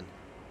sneak in.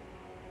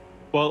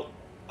 Well,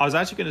 I was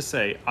actually going to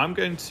say, I'm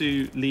going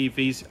to leave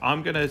these...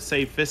 I'm going to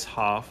save this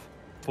half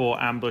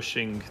for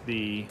ambushing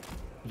the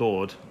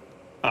Lord.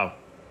 Oh.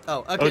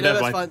 Oh, okay, no,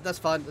 that's fine, that's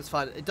fine, that's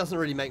fine. It doesn't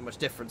really make much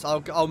difference.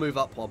 I'll move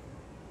up one.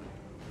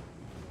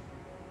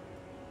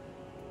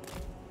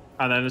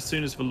 And then as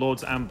soon as the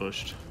Lord's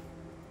ambushed...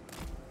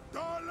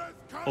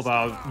 Although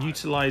I'll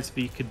utilize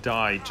the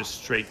Kadai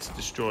just straight to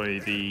destroy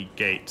the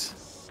gate,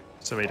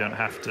 so they don't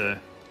have to.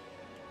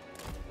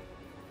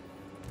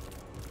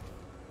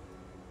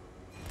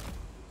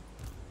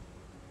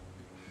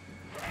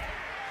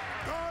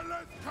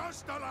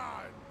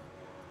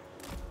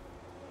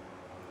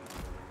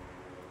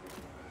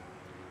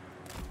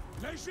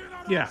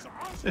 Yeah,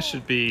 this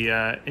should be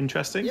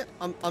interesting. Yeah,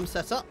 I'm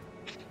set up.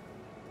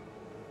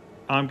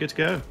 I'm good to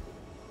go.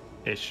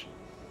 Ish.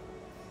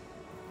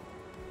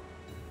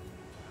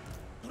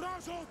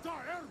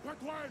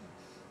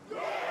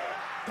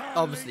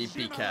 Obviously,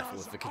 be careful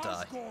with the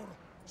Kadai.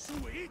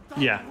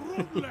 Yeah.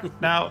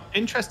 Now,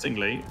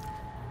 interestingly,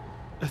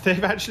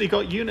 they've actually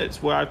got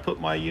units where I put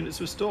my units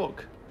with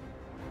Stalk.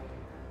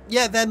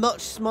 Yeah, they're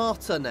much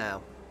smarter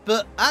now.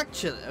 But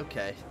actually,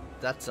 okay,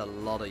 that's a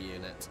lot of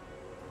units.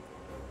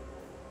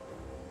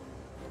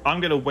 I'm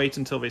going to wait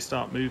until they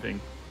start moving.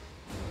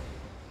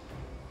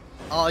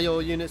 Are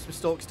your units with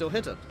Stalk still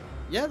hidden?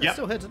 Yeah, they're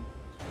still hidden.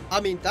 I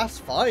mean, that's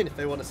fine if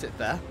they want to sit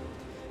there.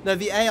 No,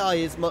 the AI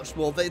is much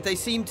more... They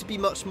seem to be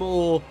much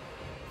more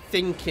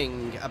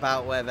thinking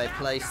about where they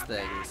place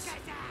things.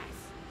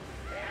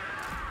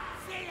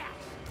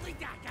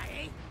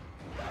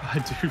 I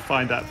do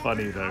find that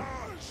funny, though.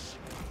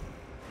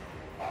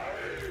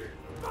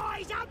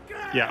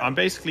 Yeah, I'm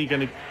basically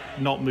going to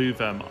not move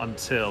them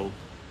until...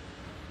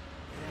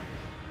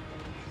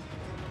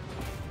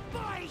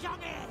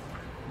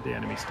 the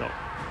enemy stop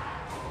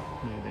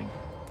moving.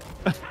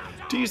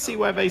 Do you see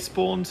where they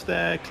spawned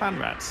their clan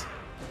rats?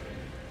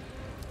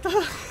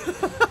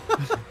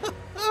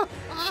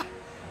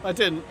 I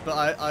didn't,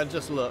 but I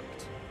just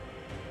looked.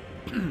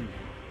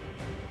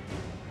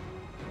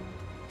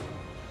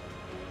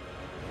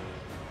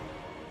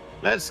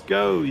 Let's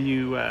go,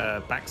 you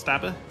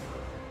backstabber.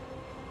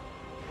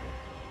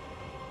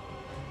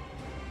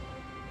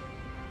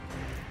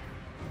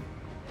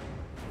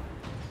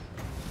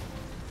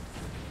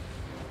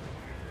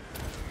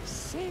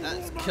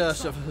 That's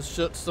Curse of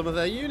Hashut some of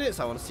their units.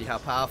 I want to see how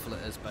powerful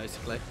it is,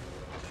 basically.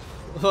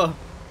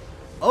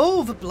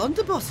 Oh, the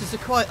blunderbusses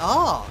are quite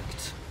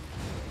arced.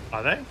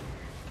 Are they?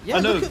 Yeah,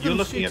 oh no, you're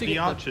looking at the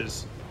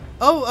archers.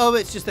 Oh,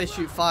 it's just they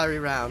shoot fiery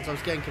rounds. I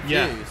was getting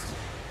confused.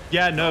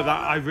 Yeah, no, that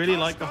I really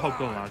like the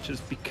hobgoblin archers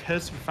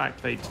because of the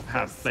fact they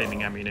have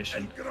flaming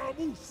ammunition.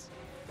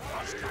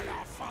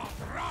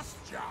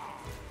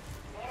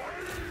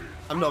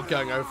 I'm not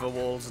going over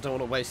walls. I don't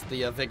want to waste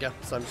the vigor,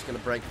 so I'm just going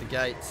to break the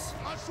gates.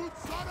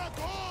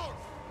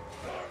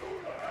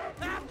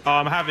 Oh,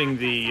 I'm having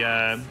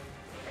the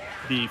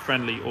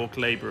friendly orc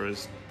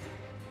laborers.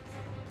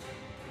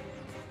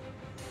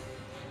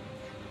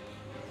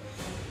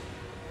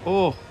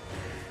 Oh.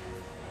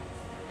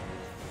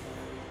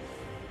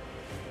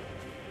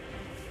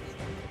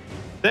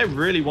 They're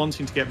really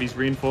wanting to get these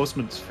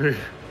reinforcements through.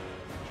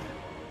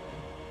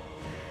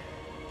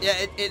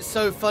 Yeah, it's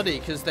so funny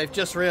because they've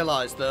just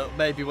realised that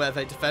maybe where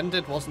they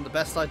defended wasn't the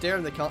best idea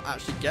and they can't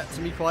actually get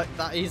to me quite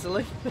that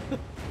easily.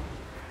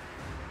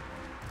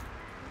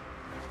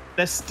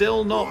 They're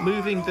still not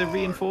moving the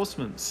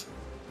reinforcements.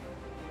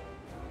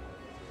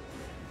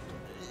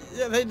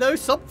 Yeah, they know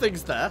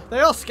something's there. They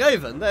are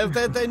Skaven.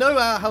 They know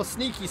how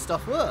sneaky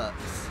stuff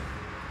works.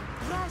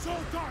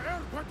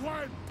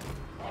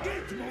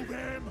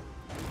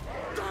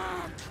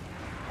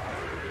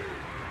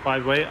 By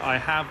the way, I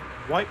have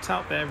wiped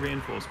out their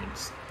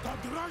reinforcements.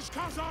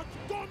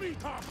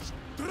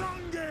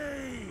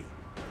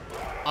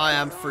 I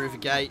am through the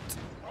gate.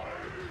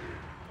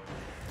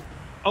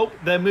 Oh,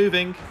 they're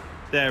moving.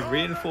 Their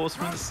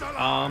reinforcements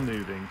are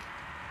moving.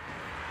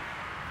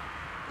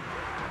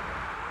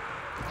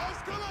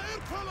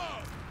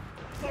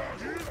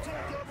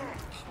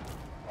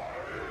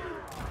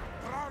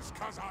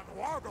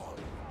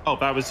 Oh,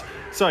 that was...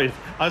 Sorry,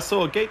 I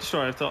saw a gate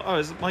destroyer. I thought, oh,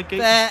 is my gate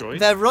destroyed?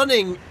 They're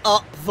running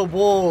up the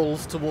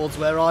walls towards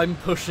where I'm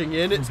pushing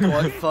in. It's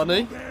quite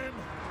funny.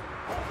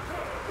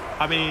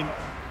 I mean...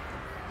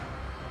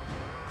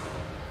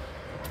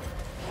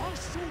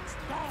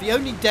 The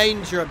only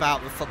danger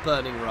about the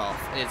Burning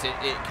Wrath is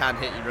it can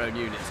hit your own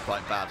units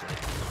quite badly.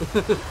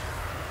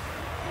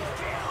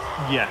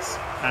 Yes,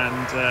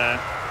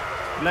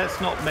 and let's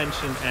not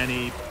mention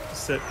any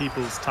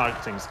people's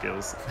targeting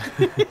skills.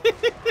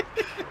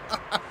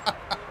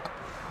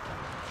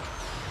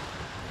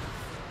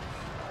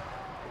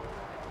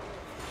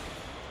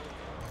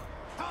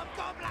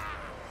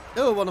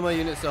 Oh, one of my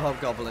units are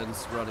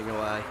hobgoblins running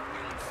away.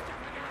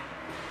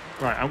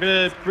 Right, I'm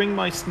going to bring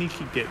my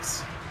sneaky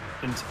gits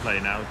into play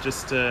now,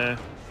 just to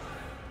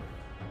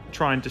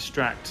try and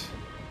distract.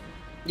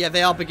 Yeah,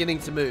 they are beginning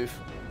to move.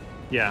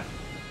 Yeah.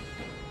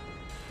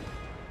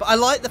 But I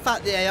like the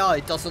fact the AI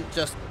doesn't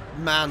just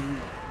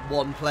man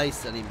one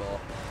place anymore.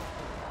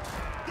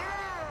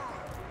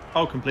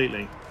 Oh,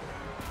 completely.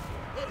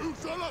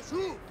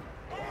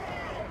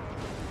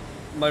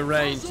 My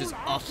range is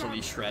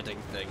utterly shredding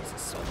things.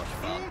 It's so much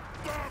fun.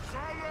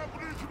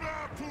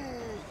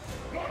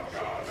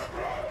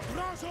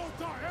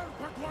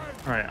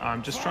 Alright,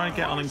 I'm just trying to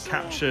get on and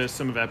capture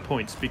some of their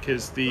points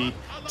because the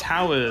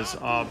towers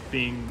are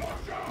being...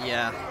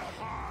 Yeah.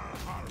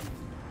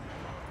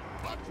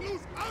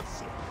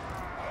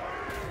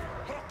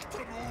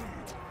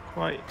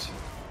 quite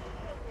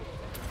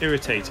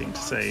irritating, to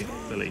say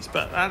the least.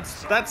 But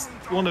that's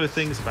one of the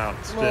things about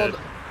the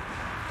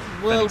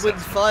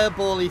whirlwind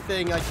fireball-y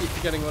thing. I keep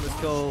forgetting what it's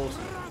called.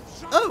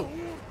 Oh!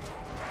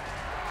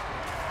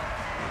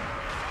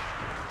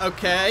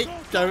 Okay,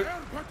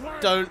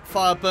 don't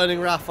fire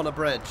Burning Wrath on a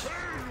bridge.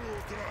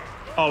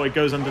 Oh, it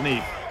goes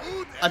underneath.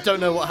 I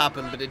don't know what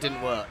happened, but it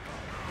didn't work.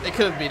 It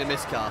could have been a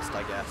miscast,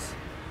 I guess.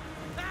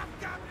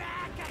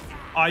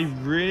 I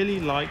really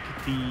like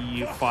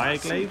the fire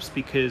glaives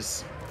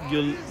because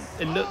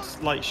it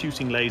looks like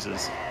shooting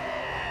lasers.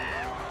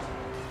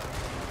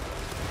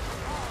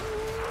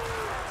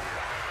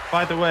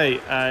 By the way,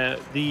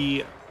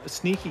 the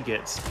sneaky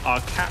gits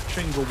are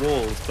capturing the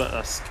walls but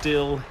are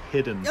still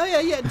hidden. Oh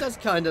yeah, it does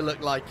kind of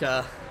look like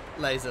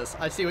lasers.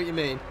 I see what you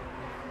mean.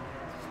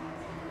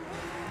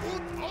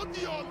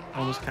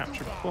 Almost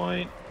capture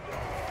point.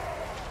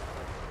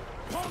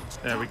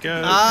 There we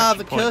go. Ah,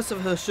 the Curse of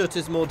Hashut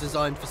is more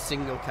designed for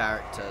single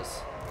characters.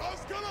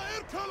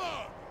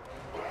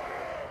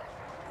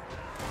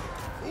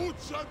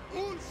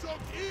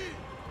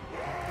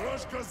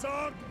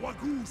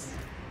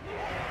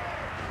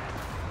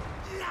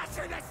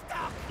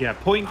 Yeah,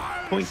 point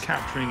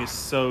capturing is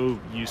so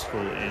useful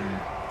in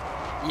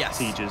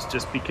sieges,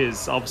 just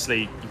because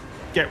obviously you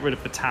get rid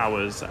of the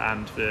towers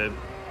and the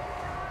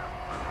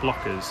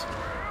blockers.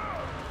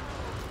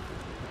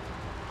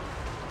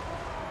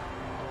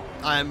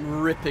 I am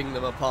ripping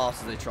them apart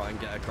as they try and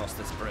get across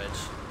this bridge.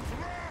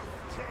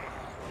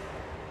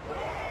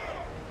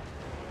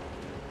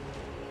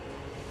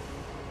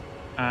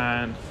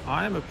 And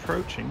I am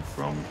approaching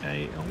from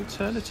an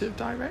alternative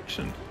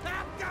direction.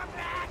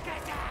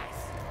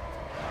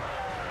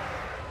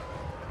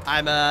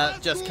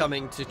 I'm just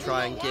coming to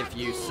try and give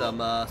you some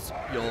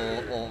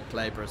your orc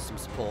labourers some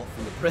support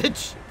from the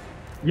bridge.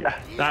 Yeah,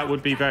 that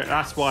would be very...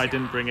 That's why I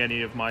didn't bring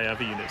any of my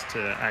other units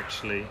to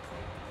actually...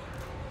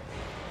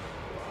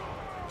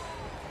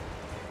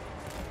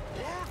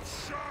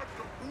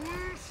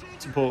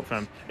 support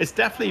them. It's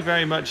definitely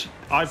very much...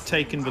 I've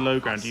taken the low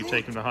ground, you've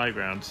taken the high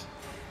ground.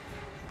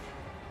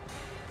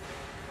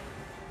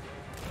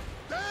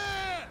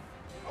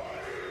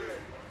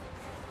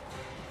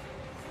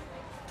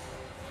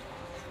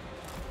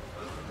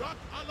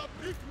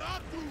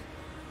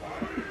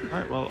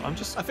 Alright, well, I'm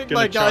just... I think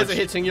my guys are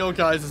hitting your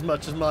guys as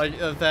much as my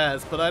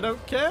theirs, but I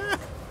don't care.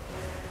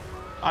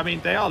 I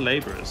mean, they are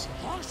labourers.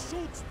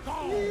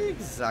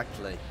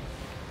 Exactly.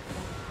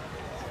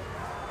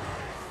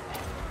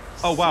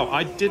 Oh, wow,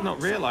 I did not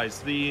realise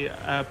the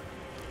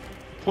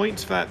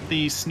point that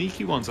the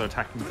sneaky ones are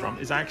attacking from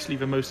is actually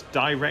the most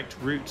direct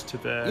route to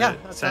the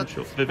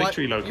the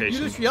victory location.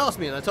 You literally asked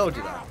me and I told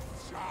you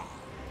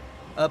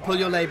that. Pull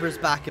your labourers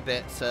back a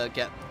bit to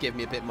give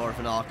me a bit more of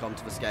an arc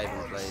onto the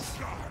Skaven, please.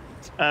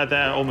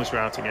 They're almost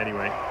routing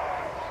anyway.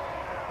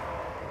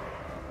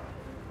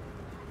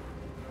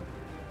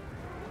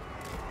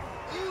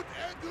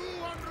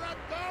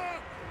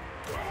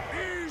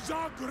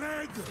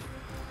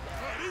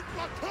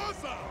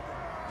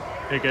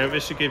 There you go.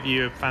 This should give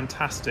you a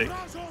fantastic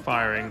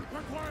firing.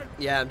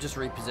 Yeah, I'm just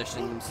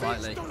repositioning them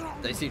slightly.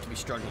 They seem to be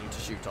struggling to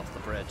shoot off the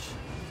bridge.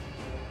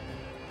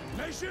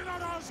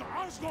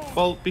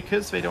 Well,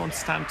 because they don't want to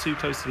stand too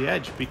close to the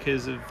edge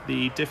because of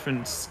the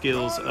different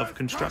skills of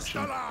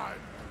construction.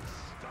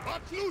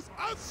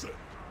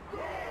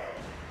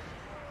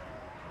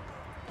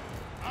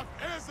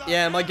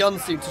 Yeah, my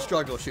guns seem to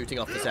struggle shooting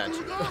off this edge.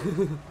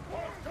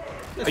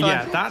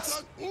 Yeah,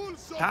 that's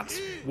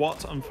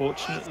what,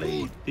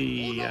 unfortunately,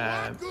 the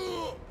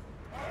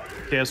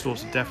Chaos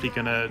Dwarfs are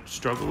definitely going to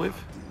struggle with,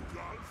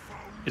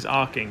 is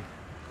arcing.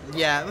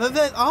 Yeah,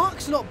 the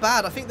arc's not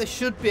bad. I think they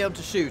should be able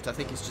to shoot. I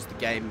think it's just the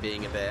game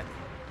being a bit...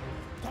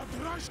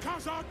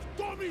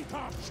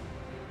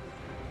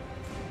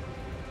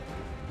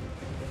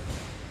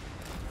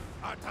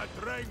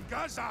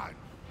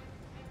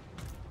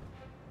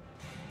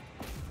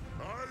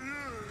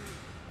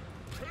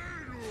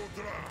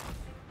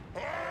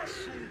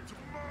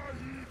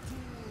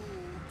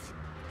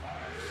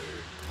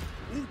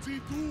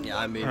 Yeah,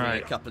 I'm moving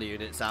a couple of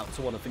units out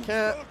to one of the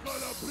caps.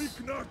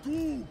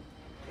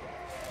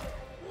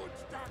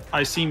 I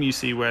assume you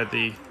see where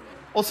the...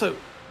 Also,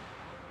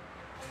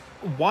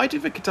 why do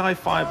the Kadai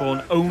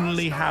Fireborn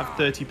only have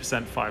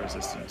 30% fire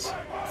resistance?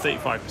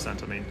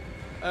 35%, I mean.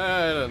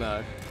 I don't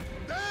know.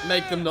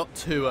 Make them not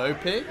too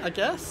OP, I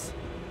guess.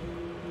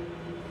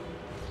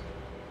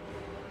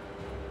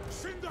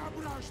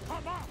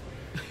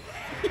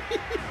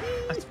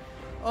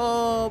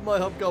 Oh, my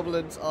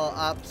hobgoblins are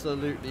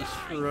absolutely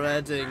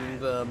shredding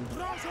them.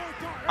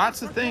 That's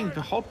the thing,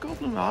 the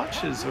hobgoblin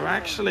archers are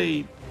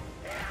actually...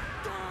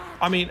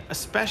 I mean,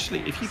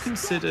 especially if you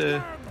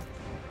consider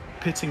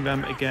pitting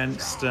them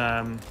against...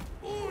 oh,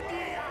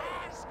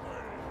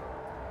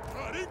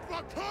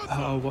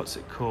 what's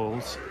it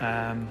called?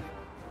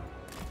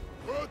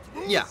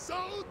 Yeah.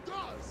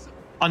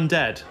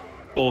 Undead,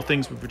 or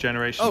things with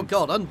regeneration. Oh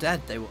god,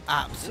 undead, they will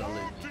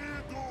absolutely...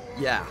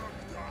 Yeah.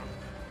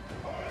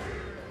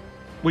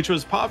 Which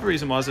was part of the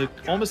reason why I was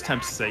almost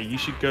tempted to say you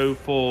should go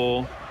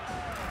for,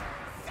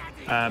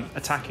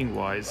 attacking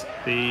wise,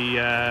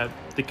 the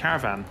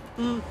caravan.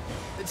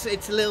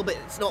 It's a little bit.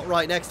 It's not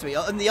right next to me.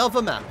 On the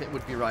other map, it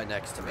would be right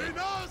next to me.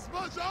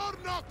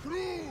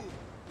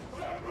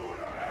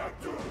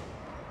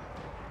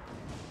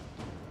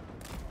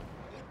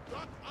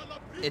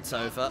 It's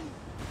over.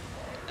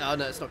 Oh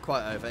no, it's not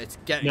quite over. It's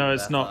getting. No,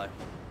 it's there, not.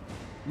 Though.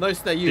 Most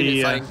of their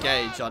units I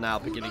engage are now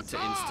beginning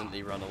to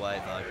instantly run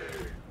away, though.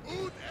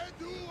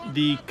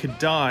 The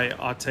Kadai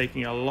are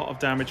taking a lot of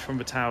damage from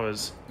the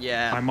towers.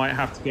 Yeah. I might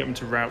have to get them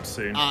to rout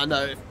soon.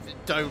 No,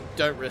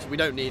 don't risk. We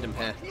don't need them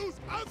here.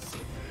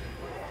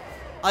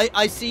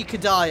 I see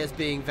Kadai as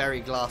being very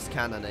glass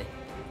cannony.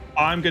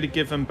 I'm going to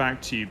give them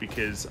back to you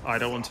because I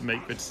don't want to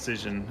make the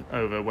decision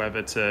over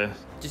whether to...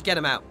 Just get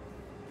them out.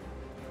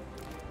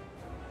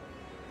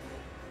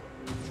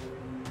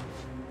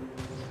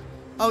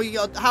 Oh,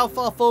 how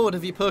far forward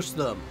have you pushed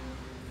them?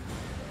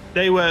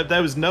 There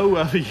was no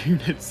other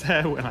units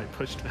there when I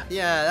pushed them.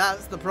 Yeah,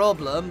 that's the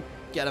problem.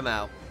 Get them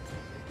out.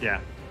 Yeah,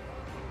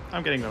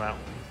 I'm getting them out.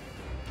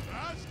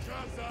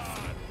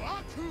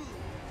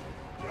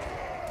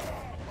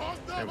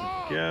 There we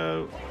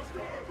go.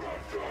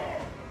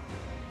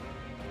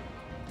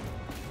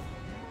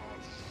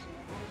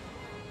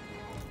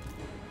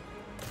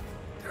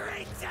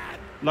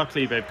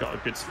 Luckily, they've got a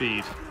good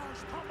speed.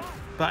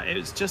 But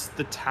it's just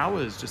the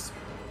towers, just...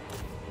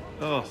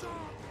 Oh.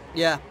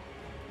 Yeah.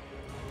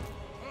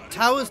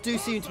 Towers do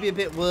seem to be a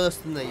bit worse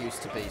than they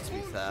used to be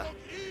fair.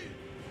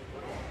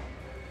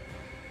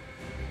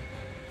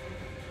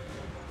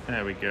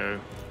 There we go.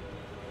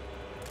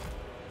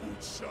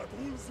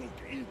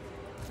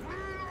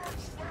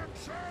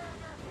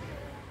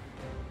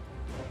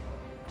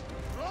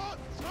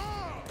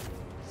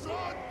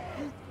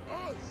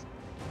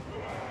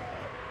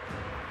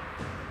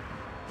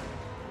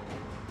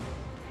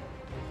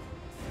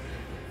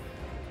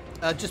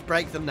 Just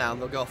break them now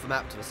and they'll go off the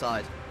map to the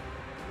side.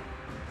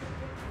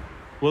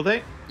 Will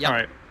they? Yeah. All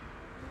right.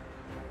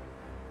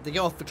 They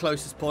go off the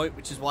closest point,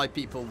 which is why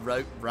people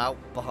route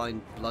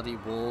behind bloody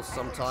walls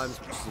sometimes,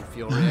 which is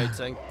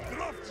infuriating.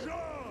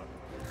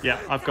 Yeah,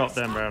 I've got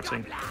them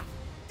routing.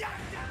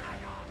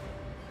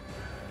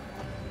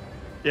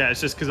 Yeah, it's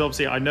just because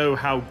obviously I know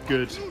how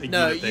good a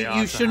unit they are.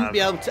 No, you shouldn't be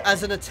able to,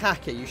 as an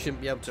attacker, you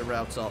shouldn't be able to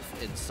route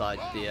off inside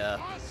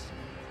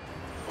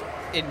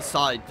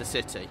the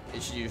city.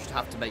 You should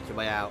have to make your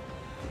way out.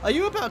 Are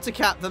you about to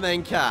cap the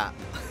main cap?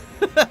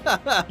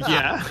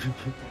 Yeah.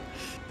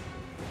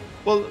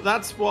 Well,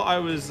 that's what I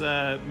was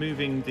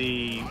moving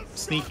the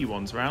sneaky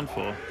ones around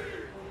for.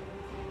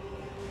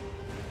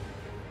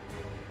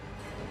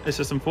 It's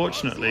just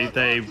unfortunately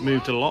they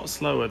moved a lot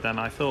slower than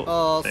I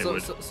thought they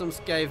would. Some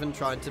Skaven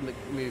trying to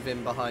move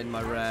in behind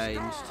my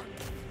ranged.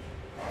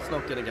 It's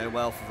not going to go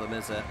well for them,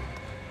 is it?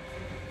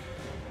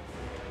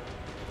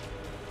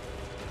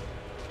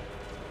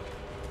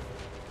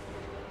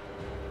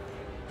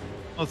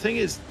 The thing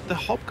is, the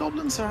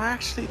hobgoblins are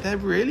actually, they're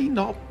really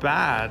not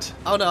bad.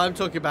 Oh no, I'm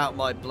talking about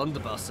my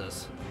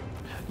blunderbusters.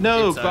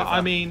 No, It's but over. I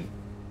mean,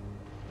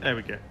 there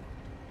we go.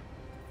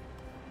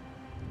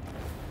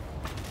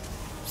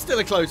 Still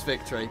a close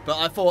victory, but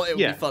I thought it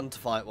would Yeah. be fun to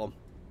fight one.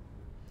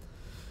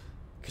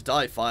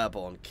 Kadai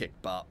Fireborn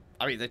kicked butt.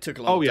 I mean, they took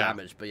a lot of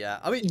damage, but yeah.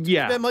 I mean,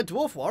 Yeah. my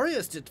Dwarf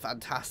Warriors did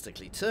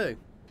fantastically too.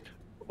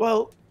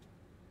 Well,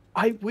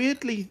 I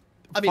weirdly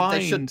They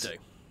should find do.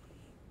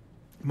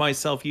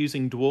 myself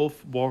using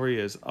Dwarf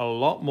Warriors a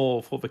lot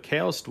more for the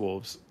Chaos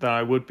Dwarfs than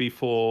I would be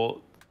for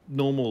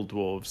normal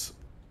Dwarves.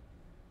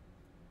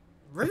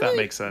 Really? If that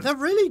makes sense. They're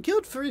really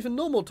good for even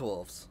normal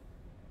Dwarves.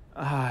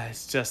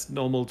 It's just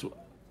normal.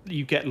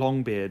 You get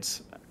long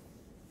beards.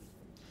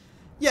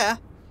 Yeah.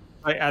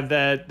 And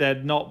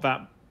they're not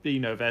that,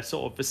 they're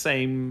sort of the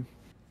same.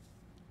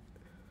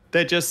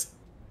 They're just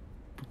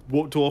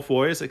Dwarf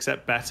Warriors,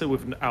 except better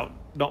without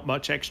not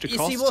much extra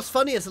cost. You see, what's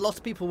funny is a lot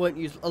of people don't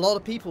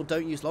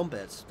use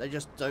Longbeards. They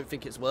just don't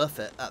think it's worth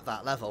it at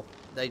that level.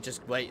 They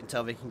just wait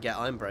until they can get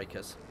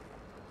Ironbreakers.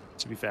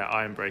 To be fair,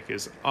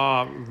 Ironbreakers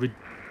are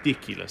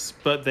ridiculous,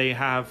 but they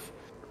have.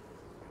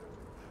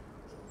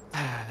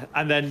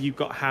 And then you've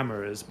got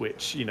Hammerers,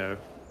 which,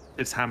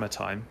 it's hammer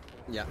time.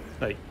 Yeah.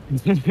 Like.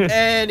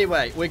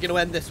 Anyway, we're going to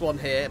end this one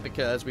here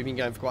because we've been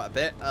going for quite a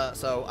bit.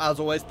 So, as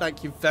always,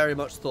 thank you very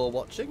much for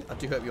watching. I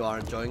do hope you are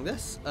enjoying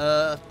this.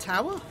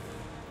 Tower?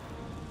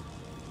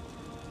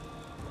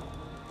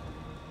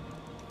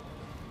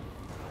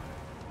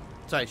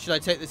 Sorry, should I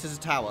take this as a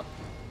tower?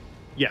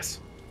 Yes.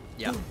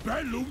 Yeah.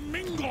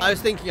 I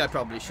was thinking I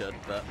probably should,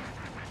 but...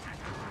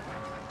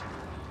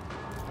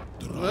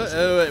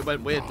 Oh, it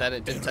went weird then.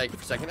 It didn't take it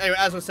for a second. Anyway,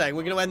 as I was saying,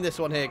 we're going to end this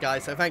one here,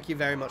 guys. So thank you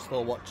very much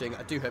for watching.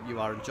 I do hope you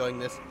are enjoying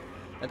this.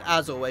 And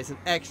as always, an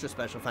extra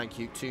special thank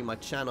you to my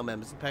channel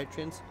members and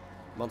patrons.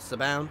 Monster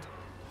Bound,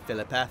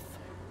 Philip F,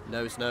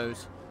 Nose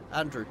Nose,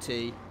 Andrew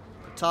T,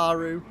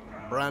 Kataru,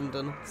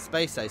 Brandon,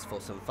 Space Ace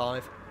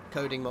 475,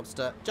 Coding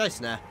Monster,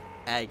 Jason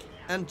Egg,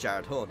 and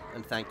Jared Horn.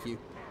 And thank you,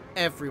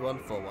 everyone,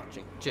 for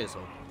watching. Cheers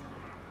all.